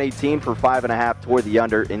 Minus 118 for 5.5 toward the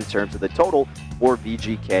under in terms of the total for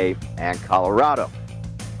VGK and Colorado.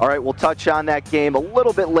 All right, we'll touch on that game a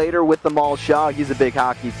little bit later with Amal Shaw. He's a big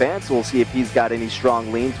hockey fan, so we'll see if he's got any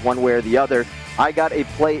strong leans one way or the other. I got a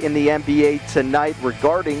play in the NBA tonight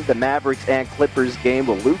regarding the Mavericks and Clippers game.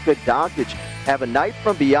 Will Luka Doncic have a night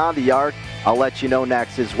from beyond the arc? I'll let you know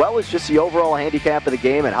next, as well as just the overall handicap of the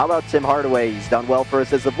game. And how about Tim Hardaway? He's done well for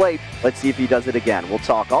us as of late. Let's see if he does it again. We'll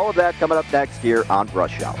talk all of that coming up next here on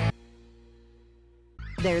Rush Hour.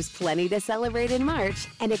 There's plenty to celebrate in March,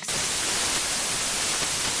 and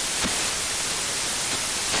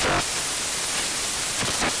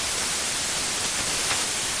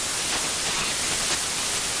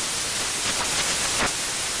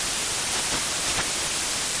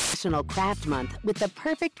Craft Month with the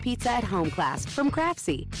perfect pizza at home class from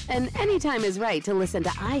Craftsy. And anytime is right to listen to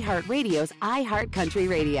iHeartRadio's iHeart Country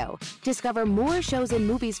Radio. Discover more shows and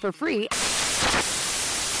movies for free.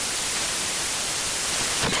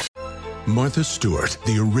 Martha Stewart,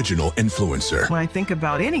 the original influencer. When I think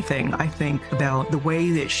about anything, I think about the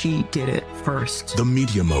way that she did it first. The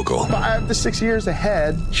media mogul. 5 to 6 years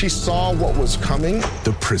ahead, she saw what was coming.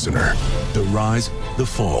 The prisoner. The rise, the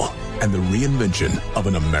fall, and the reinvention of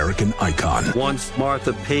an American icon. Once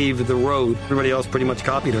Martha paved the road, everybody else pretty much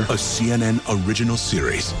copied her. A CNN original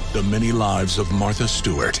series, The Many Lives of Martha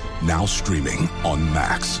Stewart, now streaming on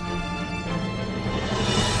Max.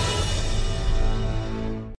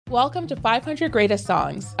 Welcome to 500 Greatest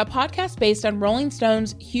Songs, a podcast based on Rolling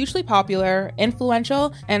Stone's hugely popular,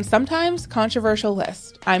 influential, and sometimes controversial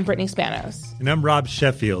list. I'm Brittany Spanos. And I'm Rob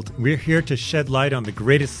Sheffield. We're here to shed light on the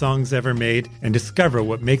greatest songs ever made and discover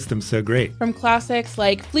what makes them so great. From classics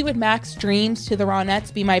like Fleetwood Mac's Dreams to the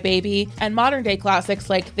Ronettes' Be My Baby, and modern-day classics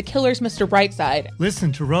like The Killers' Mr. Brightside.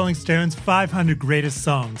 Listen to Rolling Stone's 500 Greatest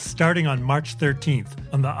Songs starting on March 13th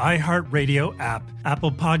on the iHeartRadio app,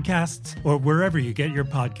 Apple Podcasts, or wherever you get your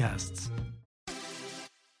podcasts.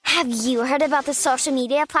 Have you heard about the social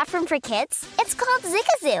media platform for kids? It's called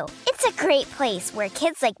Zigazoo. It's a great place where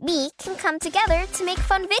kids like me can come together to make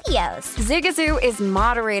fun videos. Zigazoo is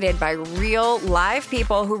moderated by real, live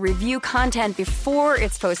people who review content before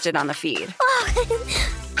it's posted on the feed. Oh,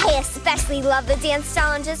 I especially love the dance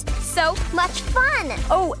challenges. So much fun.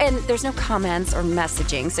 Oh, and there's no comments or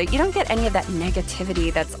messaging, so you don't get any of that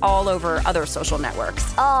negativity that's all over other social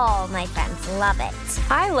networks. Oh, my friends love it.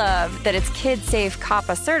 I love that it's kid-safe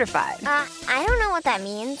COPPA certified. I don't know what that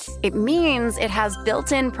means. It means it has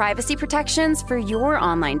built-in privacy protections for your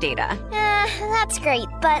online data. That's great,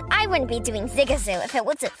 but I wouldn't be doing Zigazoo if it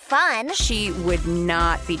wasn't fun. She would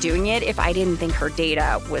not be doing it if I didn't think her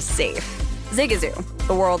data was safe. Zigazoo,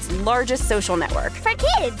 the world's largest social network. For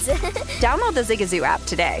kids! Download the Zigazoo app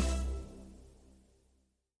today.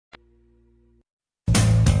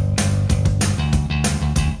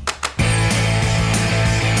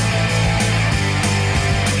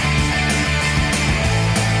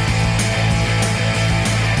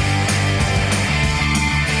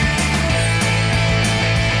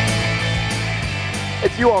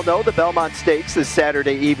 You all know the Belmont Stakes is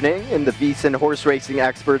Saturday evening, and the VSiN horse racing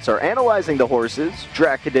experts are analyzing the horses,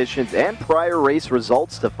 track conditions, and prior race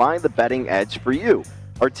results to find the betting edge for you.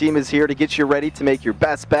 Our team is here to get you ready to make your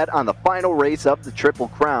best bet on the final race of the Triple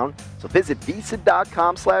Crown. So visit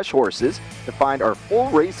VSiN.com/horses to find our full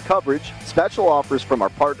race coverage, special offers from our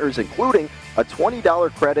partners, including a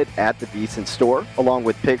 $20 credit at the VSiN store, along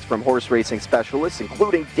with picks from horse racing specialists,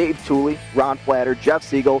 including Dave Tooley, Ron Flatter, Jeff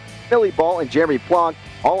Siegel, Billy Ball, and Jeremy Plonk,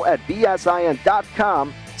 all at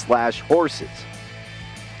VSIN.com/horses.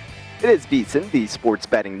 It is VSiN, the sports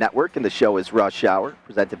betting network, and the show is Rush Hour,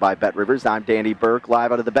 presented by Bet Rivers. I'm Danny Burke,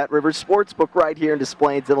 live out of the Bet Rivers Sportsbook right here in Des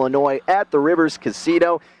Plaines, Illinois, at the Rivers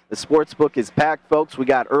Casino. The Sportsbook is packed, folks. We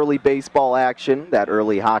got early baseball action, that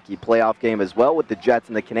early hockey playoff game as well with the Jets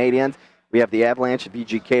and the Canadiens. We have the Avalanche and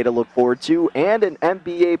VGK to look forward to, and an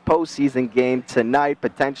NBA postseason game tonight,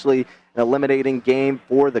 potentially an eliminating game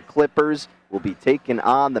for the Clippers. Will be taking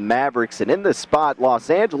on the Mavericks, and in this spot, Los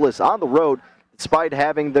Angeles on the road. Despite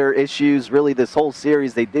having their issues really this whole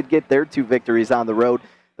series, they did get their 2 victories on the road.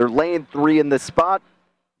 They're laying 3 in this spot,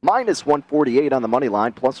 minus 148 on the money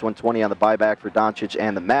line, plus 120 on the buyback for Doncic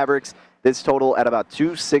and the Mavericks. This total at about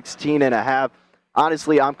 216.5.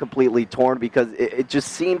 Honestly, I'm completely torn because it just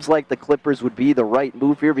seems like the Clippers would be the right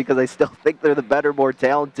move here because I still think they're the better, more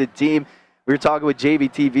talented team. We were talking with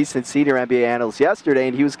JVT, VSiN senior NBA analyst yesterday,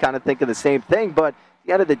 and he was kind of thinking the same thing, but at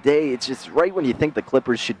the end of the day, it's just right when you think the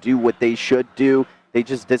Clippers should do what they should do, they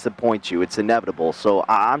just disappoint you. It's inevitable. So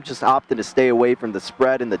I'm just opting to stay away from the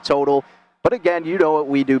spread and the total. But again, you know what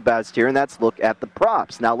we do best here, and that's look at the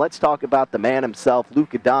props. Now let's talk about the man himself,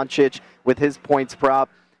 Luka Doncic, with his points prop.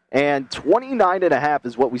 And 29.5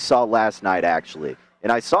 is what we saw last night, actually.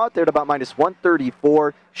 And I saw it there at about minus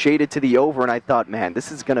 134, shaded to the over, and I thought, man,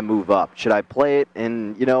 this is going to move up. Should I play it?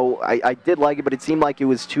 And, you know, I did like it, but it seemed like it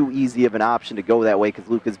was too easy of an option to go that way because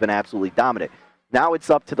Luka's been absolutely dominant. Now it's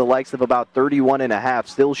up to the likes of about 31.5,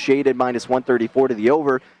 still shaded minus 134 to the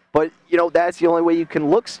over. But, you know, that's the only way you can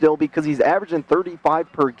look still because he's averaging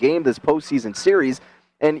 35 per game this postseason series,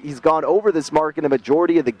 and he's gone over this mark in a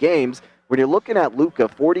majority of the games. When you're looking at Luka,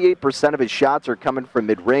 48% of his shots are coming from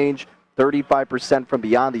mid-range, 35% from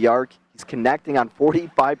beyond the arc. He's connecting on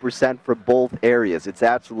 45% from both areas. It's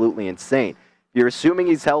absolutely insane. If you're assuming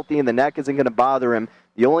he's healthy and the neck isn't going to bother him,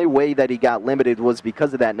 the only way that he got limited was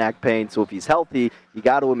because of that neck pain. So if he's healthy, you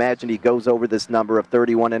got to imagine he goes over this number of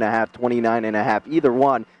 31.5, 29.5, either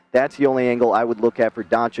one. That's the only angle I would look at for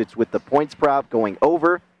Doncic with the points prop going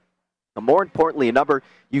over. But more importantly, a number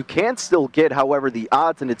you can still get, however, the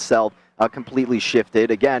odds in itself completely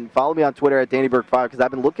shifted. Again, follow me on Twitter at DannyBurke5 because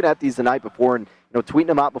I've been looking at these the night before and tweeting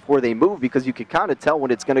them out before they move because you can kind of tell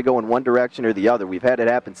when it's going to go in one direction or the other. We've had it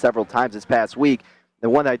happen several times this past week. The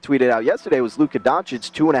one that I tweeted out yesterday was Luka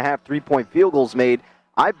Doncic, 2.5 3-point field goals made.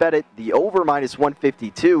 I bet it the over minus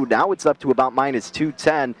 152. Now it's up to about minus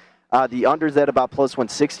 210. The under's at about plus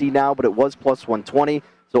 160 now, but it was plus 120.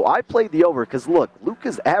 So I played the over because, look,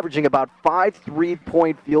 Luka's averaging about 5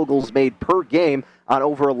 3-point field goals made per game on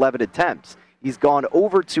over 11 attempts. He's gone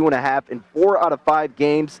over 2.5 in 4 out of 5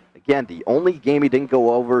 games. Again, the only game he didn't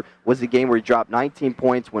go over was the game where he dropped 19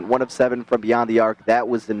 points, went 1 of 7 from beyond the arc. That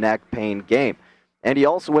was the neck pain game. And he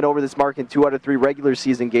also went over this mark in 2 out of 3 regular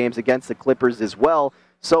season games against the Clippers as well.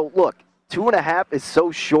 So, look, 2.5 is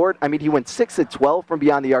so short. I mean, he went 6 of 12 from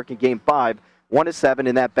beyond the arc in Game 5, 1 of 7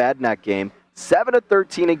 in that bad neck game. 7 of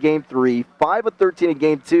 13 in Game 3, 5 of 13 in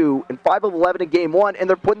Game 2, and 5 of 11 in Game 1, and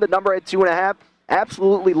they're putting the number at 2.5.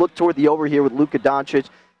 Absolutely look toward the over here with Luka Doncic.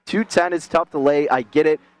 210 is tough to lay, I get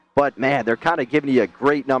it, but man, they're kind of giving you a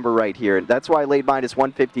great number right here. And that's why I laid minus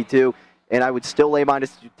 152, and I would still lay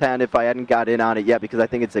minus 210 if I hadn't got in on it yet because I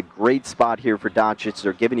think it's a great spot here for Doncic.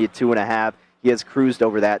 They're giving you 2.5. He has cruised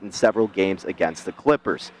over that in several games against the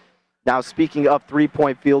Clippers. Now, speaking of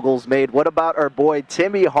 3-point field goals made, what about our boy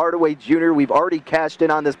Timmy Hardaway Jr.? We've already cashed in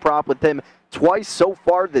on this prop with him twice so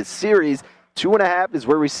far this series. 2.5 is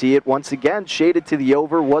where we see it. Once again, shaded to the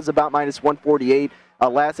over, was about minus 148.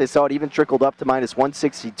 Last I saw it even trickled up to minus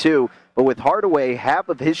 162. But with Hardaway, half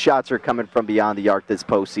of his shots are coming from beyond the arc this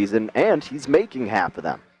postseason, and he's making half of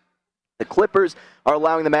them. The Clippers are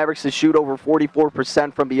allowing the Mavericks to shoot over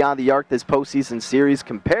 44% from beyond the arc this postseason series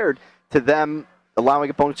compared to them allowing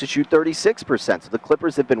opponents to shoot 36%. So the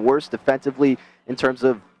Clippers have been worse defensively in terms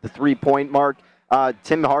of the three-point mark.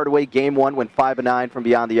 Tim Hardaway, Game 1, went 5 of 9 from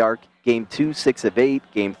beyond the arc. Game 2, 6 of 8.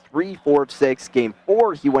 Game 3, 4 of 6. Game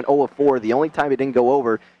 4, he went 0 of 4. The only time he didn't go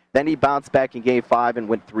over. Then he bounced back in Game 5 and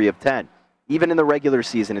went 3 of 10. Even in the regular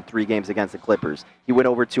season in 3 games against the Clippers, he went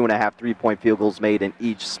over 2.5 3-point field goals made in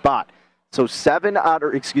each spot. So 7 out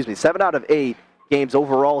of 8, games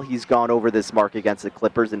overall he's gone over this mark against the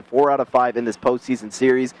Clippers. In 4 out of 5 in this postseason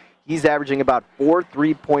series, he's averaging about 4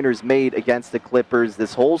 3-pointers made against the Clippers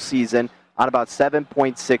this whole season on about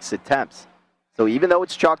 7.6 attempts. So even though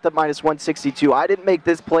it's chalked up minus 162, I didn't make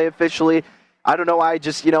this play officially. I don't know, I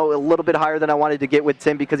just, a little bit higher than I wanted to get with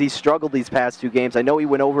Tim because he struggled these past 2 games. I know he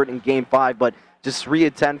went over it in Game 5, but just 3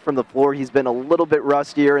 of 10 from the floor. He's been a little bit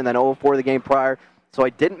rustier, and then 0-4 the game prior. So I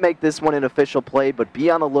didn't make this one an official play, but be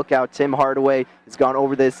on the lookout. Tim Hardaway has gone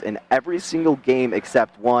over this in every single game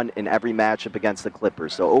except one in every matchup against the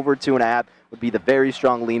Clippers. So over 2.5 would be the very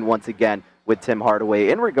strong lean once again with Tim Hardaway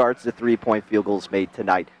in regards to 3-point field goals made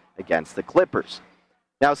tonight against the Clippers.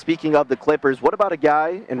 Now, speaking of the Clippers, what about a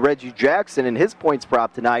guy in Reggie Jackson and his points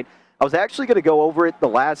prop tonight? I was actually going to go over it the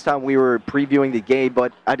last time we were previewing the game,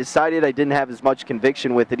 but I decided I didn't have as much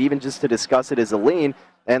conviction with it, even just to discuss it as a lean.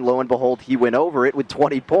 And lo and behold, he went over it with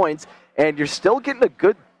 20 points. And you're still getting a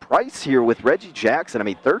good price here with Reggie Jackson. I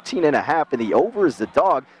mean, 13.5, and the over is the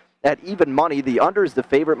dog at even money. The under is the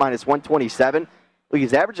favorite, minus 127. Look,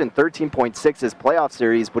 he's averaging 13.6 his playoff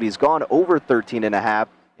series, but he's gone over 13.5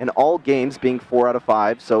 in all games, being 4 out of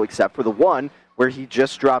 5. So except for the one where he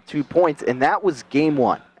just dropped 2 points, and that was game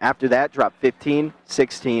 1. After that, dropped 15,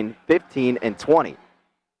 16, 15, and 20.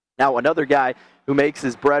 Now, another guy who makes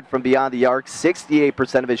his bread from beyond the arc,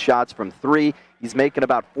 68% of his shots from 3. He's making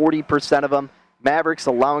about 40% of them. Mavericks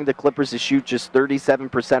allowing the Clippers to shoot just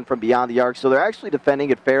 37% from beyond the arc, so they're actually defending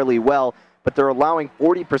it fairly well, but they're allowing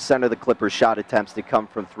 40% of the Clippers' shot attempts to come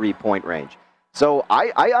from 3-point range. So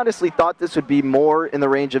I honestly thought this would be more in the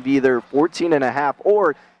range of either 14.5,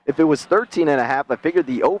 or if it was 13.5, I figured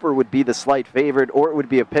the over would be the slight favorite, or it would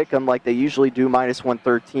be a pick 'em like they usually do, minus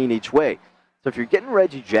 113 each way. So if you're getting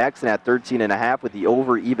Reggie Jackson at 13.5 with the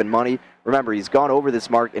over even money, remember, he's gone over this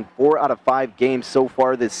mark in 4 out of 5 games so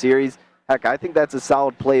far this series. Heck, I think that's a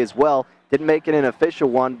solid play as well. Didn't make it an official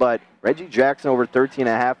one, but Reggie Jackson over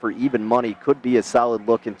 13.5 for even money could be a solid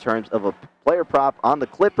look in terms of a player prop on the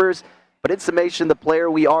Clippers. But in summation, the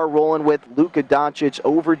player we are rolling with, Luka Doncic,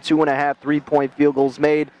 over 2.5 3-point field goals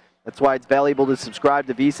made. That's why it's valuable to subscribe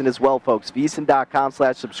to VSiN as well, folks.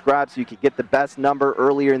 VSiN.com/subscribe so you can get the best number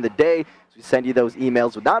earlier in the day. So we send you those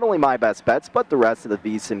emails with not only my best bets, but the rest of the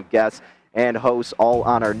VSiN guests and hosts all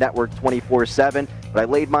on our network 24/7. But I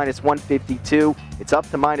laid minus 152. It's up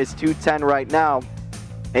to minus 210 right now.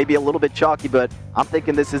 Maybe a little bit chalky, but I'm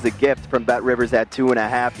thinking this is a gift from BetRivers at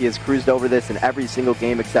 2.5. He has cruised over this in every single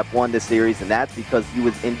game except one this series, and that's because he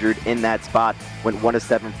was injured in that spot, went 1 of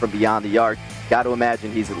 7 from beyond the arc. Got to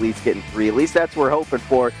imagine he's at least getting 3. At least that's what we're hoping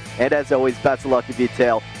for. And as always, best of luck in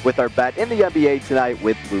detail with our bet in the NBA tonight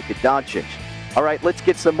with Luka Doncic. All right, let's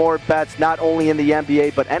get some more bets, not only in the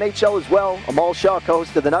NBA, but NHL as well. Amal Shaw,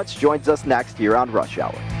 host of The Nuts, joins us next here on Rush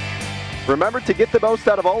Hour. Remember to get the most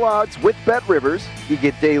out of all odds with BetRivers. You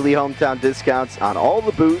get daily hometown discounts on all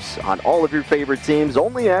the boosts, on all of your favorite teams,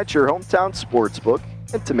 only at your hometown sportsbook.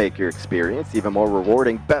 And to make your experience even more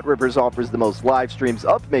rewarding, BetRivers offers the most live streams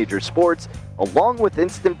of major sports, along with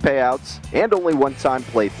instant payouts and only one-time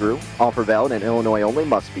playthrough. Offer valid in Illinois only.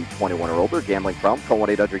 Must be 21 or older. Gambling problem? Call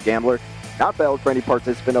 1-800-GAMBLER. Not valid for any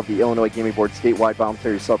participant of the Illinois Gaming Board statewide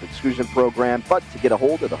voluntary self-exclusion program. But to get a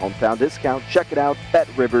hold of the hometown discount, check it out,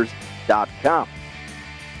 BetRivers.com.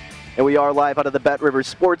 And we are live out of the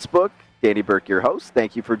BetRivers Sportsbook. Danny Burke, your host.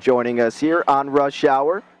 Thank you for joining us here on Rush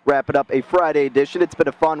Hour. Wrapping up a Friday edition. It's been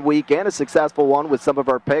a fun week and a successful one with some of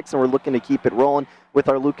our picks, and we're looking to keep it rolling with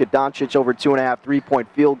our Luka Doncic over 2.5 3-point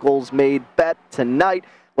field goals made bet tonight.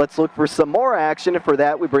 Let's look for some more action, and for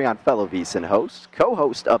that, we bring on fellow VSiN host,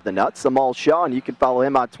 co-host of The Nuts, Amal Shaw, and you can follow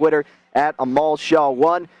him on Twitter at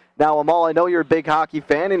AmalShaw1. Now, Amal, I know you're a big hockey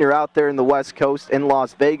fan, and you're out there in the West Coast in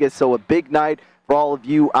Las Vegas, so a big night for all of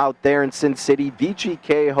you out there in Sin City.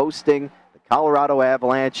 VGK hosting the Colorado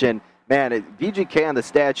Avalanche, and man, VGK on the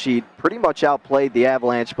stat sheet pretty much outplayed the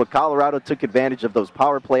Avalanche, but Colorado took advantage of those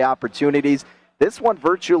power play opportunities. This one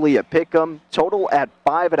virtually a pick-em, total at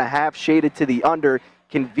 5.5, shaded to the under.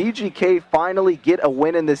 Can VGK finally get a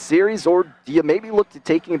win in this series, or do you maybe look to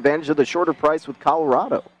taking advantage of the shorter price with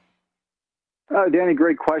Colorado? Danny,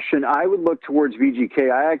 great question. I would look towards VGK.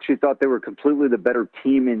 I actually thought they were completely the better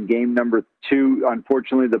team in game number 2.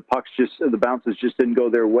 Unfortunately, the bounces just didn't go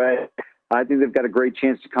their way. I think they've got a great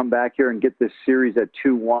chance to come back here and get this series at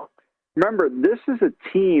 2-1. Remember, this is a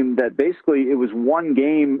team that basically it was one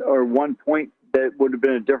game or 1 point that would have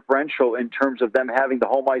been a differential in terms of them having the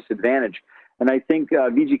home ice advantage. And I think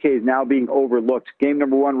VGK is now being overlooked. Game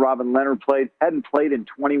number 1, Robin Leonard hadn't played in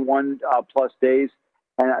 21-plus days.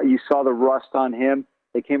 And you saw the rust on him.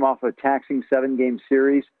 They came off a taxing 7-game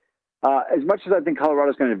series. As much as I think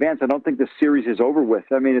Colorado's going to advance, I don't think the series is over with.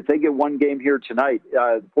 I mean, if they get one game here tonight,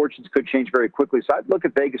 the fortunes could change very quickly. So I'd look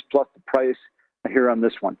at Vegas plus the price here on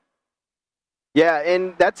this one. Yeah,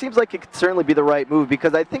 and that seems like it could certainly be the right move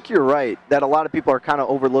because I think you're right that a lot of people are kind of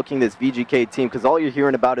overlooking this VGK team because all you're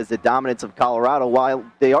hearing about is the dominance of Colorado. While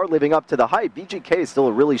they are living up to the hype, VGK is still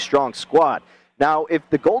a really strong squad. Now, if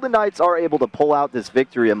the Golden Knights are able to pull out this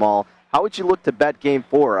victory, Amal, how would you look to bet Game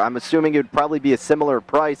 4? I'm assuming it would probably be a similar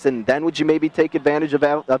price, and then would you maybe take advantage of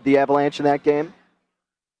the Avalanche in that game?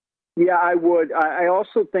 Yeah, I would. I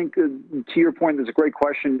also think, to your point, there's a great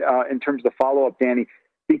question in terms of the follow-up, Danny,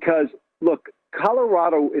 because, look,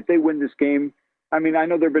 Colorado, if they win this game, I mean, I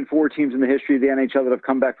know there have been 4 teams in the history of the NHL that have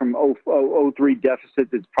come back from 0-3 deficits.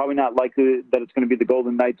 It's probably not likely that it's going to be the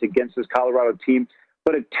Golden Knights against this Colorado team.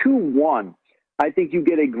 But at 2-1, I think you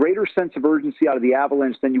get a greater sense of urgency out of the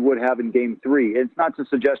Avalanche than you would have in Game 3. It's not to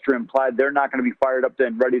suggest or imply they're not going to be fired up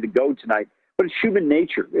and ready to go tonight, but it's human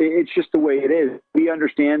nature. It's just the way it is. We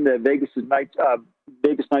understand that Vegas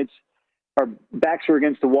Knights our backs are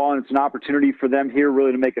against the wall, and it's an opportunity for them here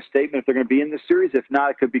really to make a statement if they're going to be in this series. If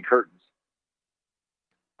not, it could be curtains.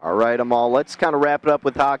 All right, Amal, let's kind of wrap it up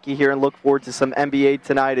with hockey here and look forward to some NBA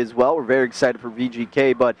tonight as well. We're very excited for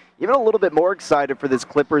VGK, but even a little bit more excited for this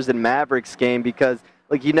Clippers and Mavericks game because,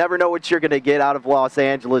 like, you never know what you're going to get out of Los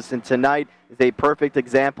Angeles, and tonight is a perfect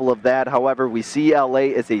example of that. However, we see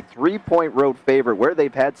LA as a 3-point road favorite where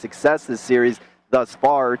they've had success this series thus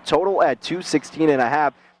far, total at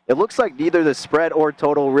 216.5. It looks like neither the spread or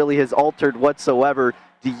total really has altered whatsoever.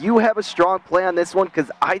 Do you have a strong play on this one?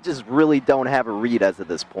 Because I just really don't have a read as of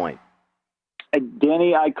this point.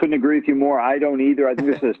 Danny, I couldn't agree with you more. I don't either. I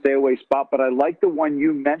think this is a stay-away spot, but I like the one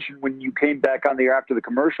you mentioned when you came back on the air after the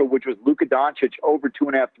commercial, which was Luka Doncic over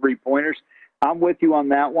 2.5 3-pointers. I'm with you on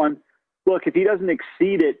that one. Look, if he doesn't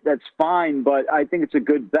exceed it, that's fine, but I think it's a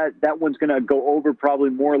good bet. That one's going to go over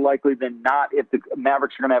probably more likely than not if the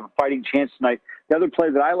Mavericks are going to have a fighting chance tonight. The other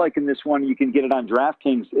play that I like in this one, you can get it on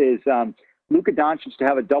DraftKings, is Luka Doncic to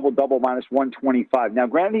have a double-double minus 125. Now,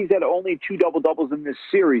 granted, he's had only 2 double-doubles in this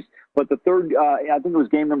series, but the third, I think it was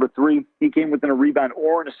game number 3, he came within a rebound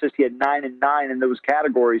or an assist. He had 9 and 9 in those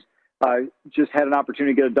categories. Just had an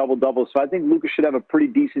opportunity to get a double-double. So I think Luka should have a pretty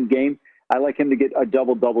decent game. I like him to get a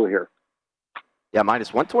double-double here. Yeah,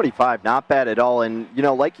 minus 125, not bad at all. And, you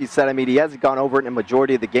know, like you said, I mean, he hasn't gone over it in a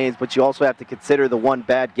majority of the games, but you also have to consider the one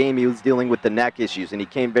bad game he was dealing with the neck issues, and he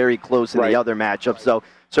came very close in the other matchup. So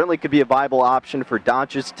certainly could be a viable option for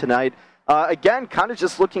Doncic tonight. Again, kind of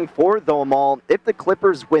just looking forward, though, Amal, if the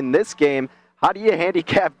Clippers win this game, how do you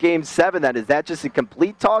handicap Game 7 then? Is that just a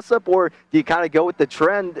complete toss-up, or do you kind of go with the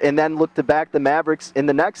trend and then look to back the Mavericks in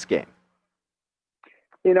the next game?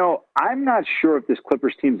 You know, I'm not sure if this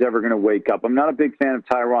Clippers team's ever going to wake up. I'm not a big fan of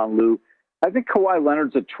Tyronn Lue. I think Kawhi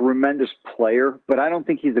Leonard's a tremendous player, but I don't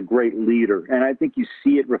think he's a great leader. And I think you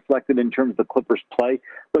see it reflected in terms of the Clippers' play.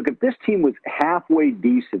 Look, if this team was halfway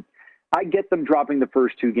decent, I get them dropping the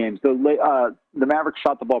first 2 games. The Mavericks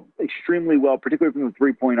shot the ball extremely well, particularly from the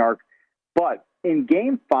three-point arc. But in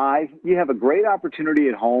Game 5, you have a great opportunity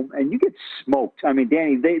at home, and you get smoked. I mean,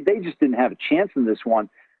 Danny, they just didn't have a chance in this one.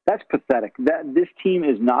 That's pathetic. This team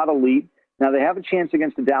is not elite. Now, they have a chance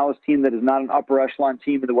against the Dallas team that is not an upper echelon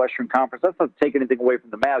team in the Western Conference. That's not to take anything away from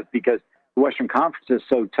the Mavs because the Western Conference is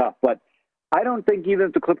so tough. But I don't think even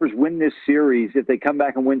if the Clippers win this series, if they come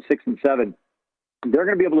back and win 6 and 7, they're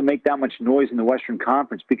going to be able to make that much noise in the Western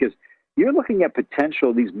Conference because you're looking at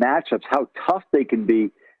potential, these matchups, how tough they can be.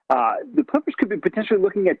 The Clippers could be potentially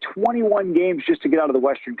looking at 21 games just to get out of the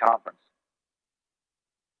Western Conference.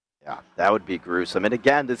 Yeah, that would be gruesome. And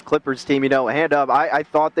again, this Clippers team, you know, hand up, I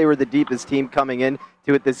thought they were the deepest team coming in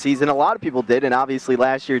to it this season. A lot of people did, and obviously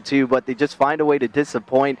last year too, but they just find a way to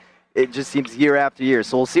disappoint. It just seems year after year.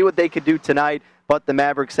 So we'll see what they could do tonight, but the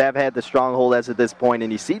Mavericks have had the stronghold as of this point,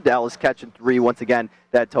 and you see Dallas catching 3 once again,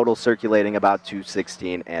 that total circulating about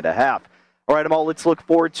 216.5. All right, Amal, let's look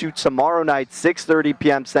forward to tomorrow night, 6:30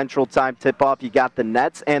 p.m. Central Time tip-off. You got the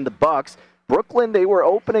Nets and the Bucks. Brooklyn, they were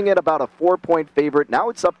opening at about a 4-point favorite. Now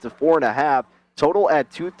it's up to 4.5. Total at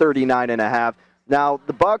 239.5. Now,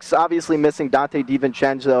 the Bucks obviously missing Dante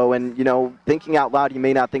DiVincenzo, and, you know, thinking out loud, you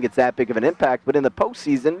may not think it's that big of an impact, but in the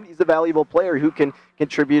postseason, he's a valuable player who can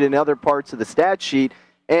contribute in other parts of the stat sheet.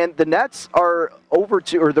 And the Nets are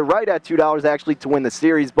they're right at $2 actually to win the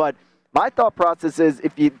series. But my thought process is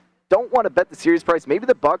if you don't want to bet the series price, maybe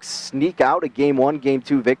the Bucks sneak out a Game 1, Game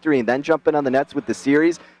 2 victory and then jump in on the Nets with the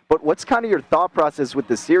series. But what's kind of your thought process with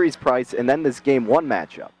the series price and then this Game 1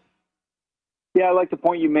 matchup? Yeah, I like the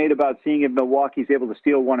point you made about seeing if Milwaukee's able to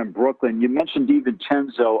steal one in Brooklyn. You mentioned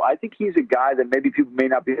DiVincenzo. I think he's a guy that maybe people may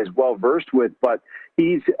not be as well versed with, but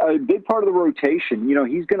he's a big part of the rotation. You know,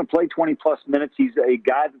 he's going to play 20-plus minutes. He's a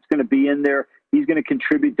guy that's going to be in there. He's going to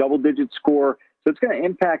contribute double-digit score. So it's going to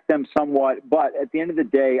impact them somewhat. But at the end of the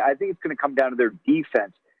day, I think it's going to come down to their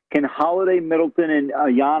defense. Can Holiday, Middleton, and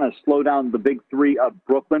Giannis slow down the big three of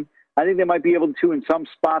Brooklyn? I think they might be able to in some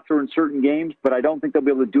spots or in certain games, but I don't think they'll be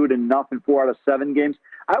able to do it enough in 4 out of 7 games.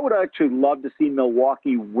 I would actually love to see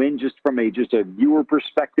Milwaukee win just from a viewer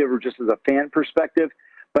perspective or just as a fan perspective,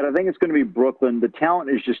 but I think it's going to be Brooklyn. The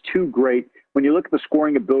talent is just too great. When you look at the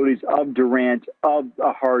scoring abilities of Durant, of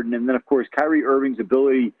Harden, and then, of course, Kyrie Irving's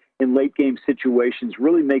ability in late-game situations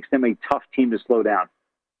really makes them a tough team to slow down.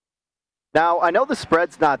 Now, I know the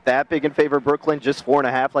spread's not that big in favor of Brooklyn, just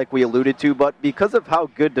 4.5 like we alluded to, but because of how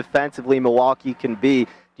good defensively Milwaukee can be,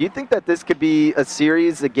 do you think that this could be a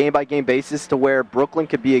series, a game-by-game basis, to where Brooklyn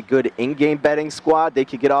could be a good in-game betting squad? They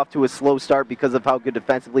could get off to a slow start because of how good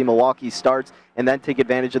defensively Milwaukee starts and then take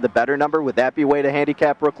advantage of the better number? Would that be a way to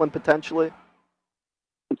handicap Brooklyn potentially?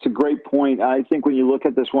 It's a great point. I think when you look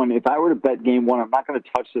at this one, if I were to bet game one, I'm not going to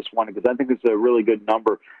touch this one because I think it's a really good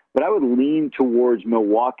number. But I would lean towards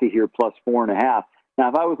Milwaukee here plus 4.5. Now,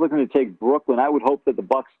 if I was looking to take Brooklyn, I would hope that the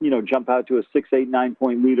Bucks, jump out to a 6, 8,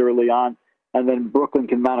 9-point lead early on, and then Brooklyn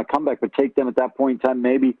can mount a comeback, but take them at that point in time,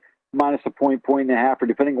 maybe minus a point, 1.5, or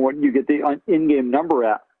depending on what you get the in-game number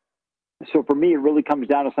at. So for me, it really comes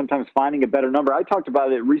down to sometimes finding a better number. I talked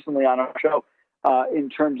about it recently on our show in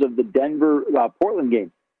terms of the Denver-Portland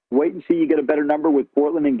game. Wait and see you get a better number with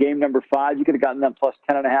Portland in game number 5. You could have gotten them plus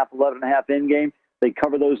 10.5, 11.5 in game. They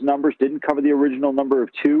cover those numbers, didn't cover the original number of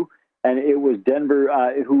 2, and it was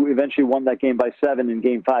Denver who eventually won that game by 7 in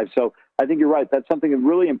game 5. So I think you're right. That's something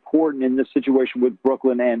really important in this situation with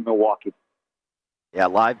Brooklyn and Milwaukee. Yeah,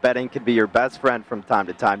 live betting can be your best friend from time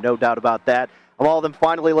to time, no doubt about that. Of all of them,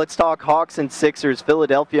 finally, let's talk Hawks and Sixers.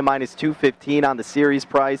 Philadelphia minus 215 on the series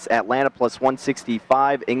price. Atlanta plus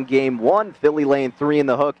 165 in game 1. Philly laying 3 in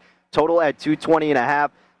the hook. Total at 220.5.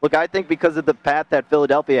 Look, I think because of the path that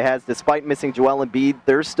Philadelphia has, despite missing Joel Embiid,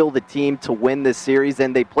 they're still the team to win this series,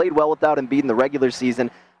 and they played well without Embiid in the regular season.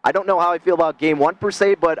 I don't know how I feel about game 1 per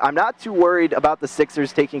se, but I'm not too worried about the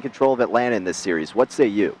Sixers taking control of Atlanta in this series. What say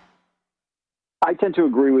you? I tend to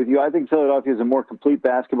agree with you. I think Philadelphia is a more complete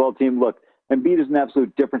basketball team. Look, Embiid is an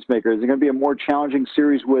absolute difference maker. Is it going to be a more challenging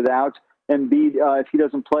series without Embiid if he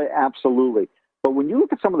doesn't play? Absolutely. But when you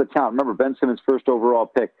look at some of the talent, remember Ben Simmons' first overall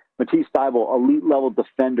pick, Matisse Thybulle, elite-level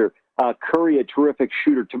defender, Curry, a terrific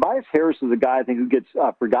shooter. Tobias Harris is a guy I think who gets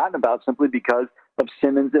forgotten about simply because of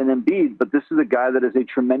Simmons and Embiid, but this is a guy that is a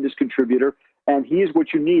tremendous contributor, and he is what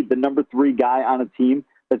you need, the number 3 guy on a team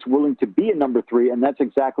that's willing to be a number 3, and that's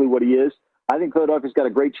exactly what he is. I think Philadelphia's got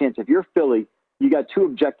a great chance. If you're Philly, you got 2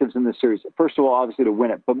 objectives in this series. First of all, obviously to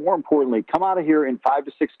win it, but more importantly, come out of here in 5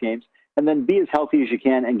 to 6 games and then be as healthy as you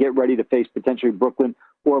can and get ready to face potentially Brooklyn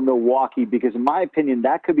or Milwaukee, because in my opinion,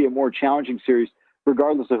 that could be a more challenging series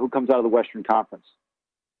regardless of who comes out of the Western Conference.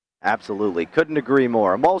 Absolutely. Couldn't agree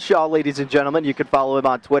more. Amal Shaw, ladies and gentlemen. You can follow him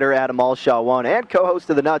on Twitter at AmalShaw1 and co-host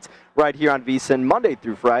of The Nuts right here on VSiN Monday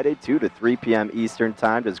through Friday, 2 to 3 p.m. Eastern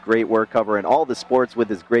Time. Does great work covering all the sports with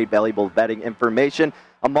his great valuable betting information.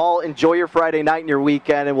 Amal, enjoy your Friday night and your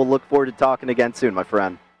weekend, and we'll look forward to talking again soon, my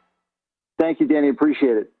friend. Thank you, Danny.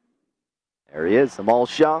 Appreciate it. There he is, Amal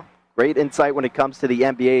Shaw. Great insight when it comes to the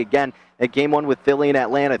NBA. Again, at game 1 with Philly and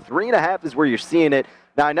Atlanta, 3.5 is where you're seeing it.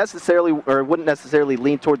 Now, I wouldn't necessarily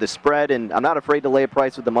lean toward the spread, and I'm not afraid to lay a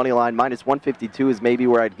price with the money line. Minus 152 is maybe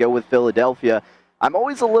where I'd go with Philadelphia. I'm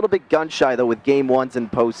always a little bit gun-shy, though, with game 1s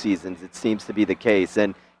and postseasons. It seems to be the case.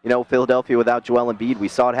 And, Philadelphia without Joel Embiid, we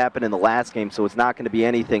saw it happen in the last game, so it's not going to be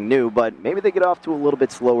anything new, but maybe they get off to a little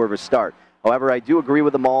bit slower of a start. However, I do agree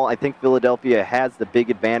with them all. I think Philadelphia has the big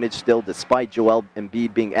advantage still, despite Joel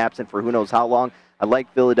Embiid being absent for who knows how long. I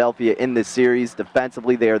like Philadelphia in this series.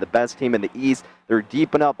 Defensively, they are the best team in the East. They're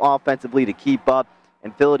deep enough offensively to keep up.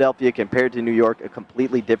 And Philadelphia, compared to New York, a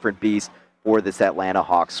completely different beast for this Atlanta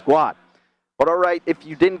Hawks squad. But all right, if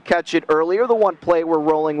you didn't catch it earlier, the one play we're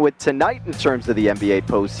rolling with tonight in terms of the NBA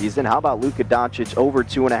postseason, how about Luka Doncic over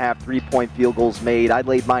 2.5 3-point field goals made? I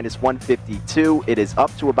laid minus 152. It is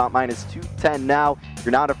up to about minus 210 now. If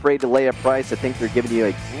you're not afraid to lay a price, I think they're giving you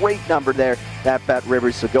a great number there at Bet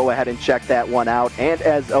Rivers, so go ahead and check that one out. And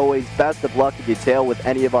as always, best of luck if you tail with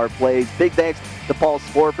any of our plays. Big thanks to Paul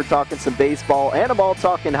Sporer for talking some baseball, and I'm all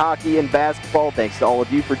talking hockey and basketball. Thanks to all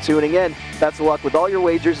of you for tuning in. Best of luck with all your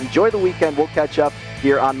wagers. Enjoy the weekend. We'll catch up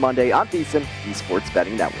here on Monday on VSiN, the Sports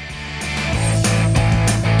Betting Network.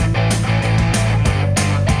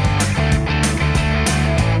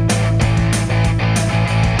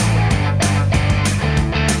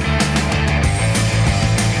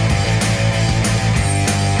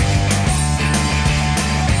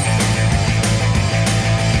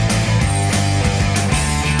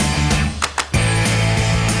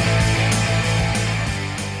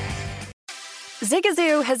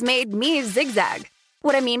 Zigazoo has made me zigzag.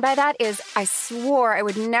 What I mean by that is I swore I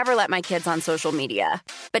would never let my kids on social media,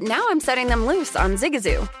 but now I'm setting them loose on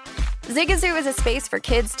Zigazoo. Zigazoo is a space for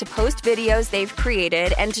kids to post videos they've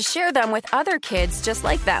created and to share them with other kids just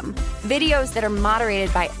like them. Videos that are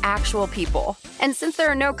moderated by actual people. And since there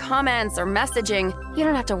are no comments or messaging, you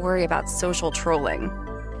don't have to worry about social trolling.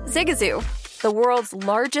 Zigazoo, the world's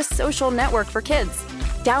largest social network for kids.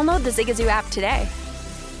 Download the Zigazoo app today.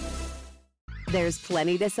 There's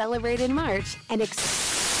plenty to celebrate in March and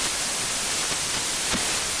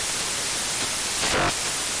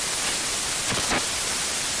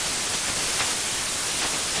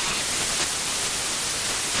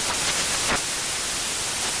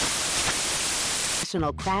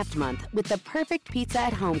National Craft Month with the perfect pizza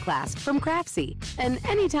at home class from Craftsy. And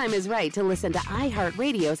anytime is right to listen to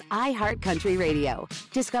iHeartRadio's iHeart Country Radio.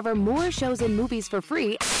 Discover more shows and movies for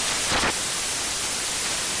free.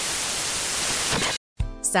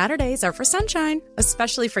 Saturdays are for sunshine,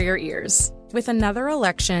 especially for your ears. With another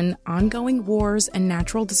election, ongoing wars, and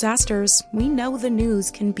natural disasters, we know the news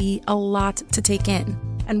can be a lot to take in.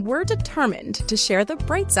 And we're determined to share the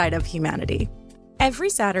bright side of humanity. Every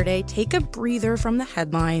Saturday, take a breather from the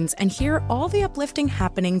headlines and hear all the uplifting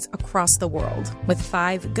happenings across the world with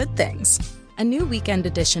 5 Good Things, a new weekend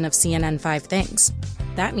edition of CNN 5 Things.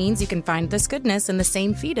 That means you can find this goodness in the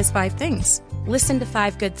same feed as 5 Things. Listen to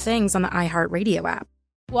 5 Good Things on the iHeartRadio app.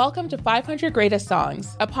 Welcome to 500 Greatest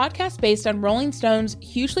Songs, a podcast based on Rolling Stone's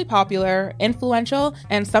hugely popular, influential,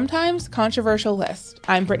 and sometimes controversial list.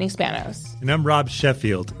 I'm Brittany Spanos. And I'm Rob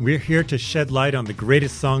Sheffield. We're here to shed light on the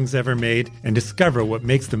greatest songs ever made and discover what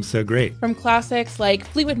makes them so great. From classics like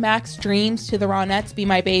Fleetwood Mac's Dreams to the Ronettes' Be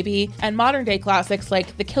My Baby, and modern-day classics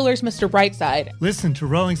like The Killers' Mr. Brightside. Listen to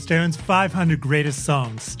Rolling Stone's 500 Greatest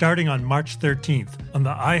Songs starting on March 13th on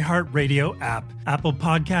the iHeartRadio app, Apple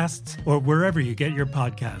Podcasts, or wherever you get your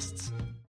podcasts.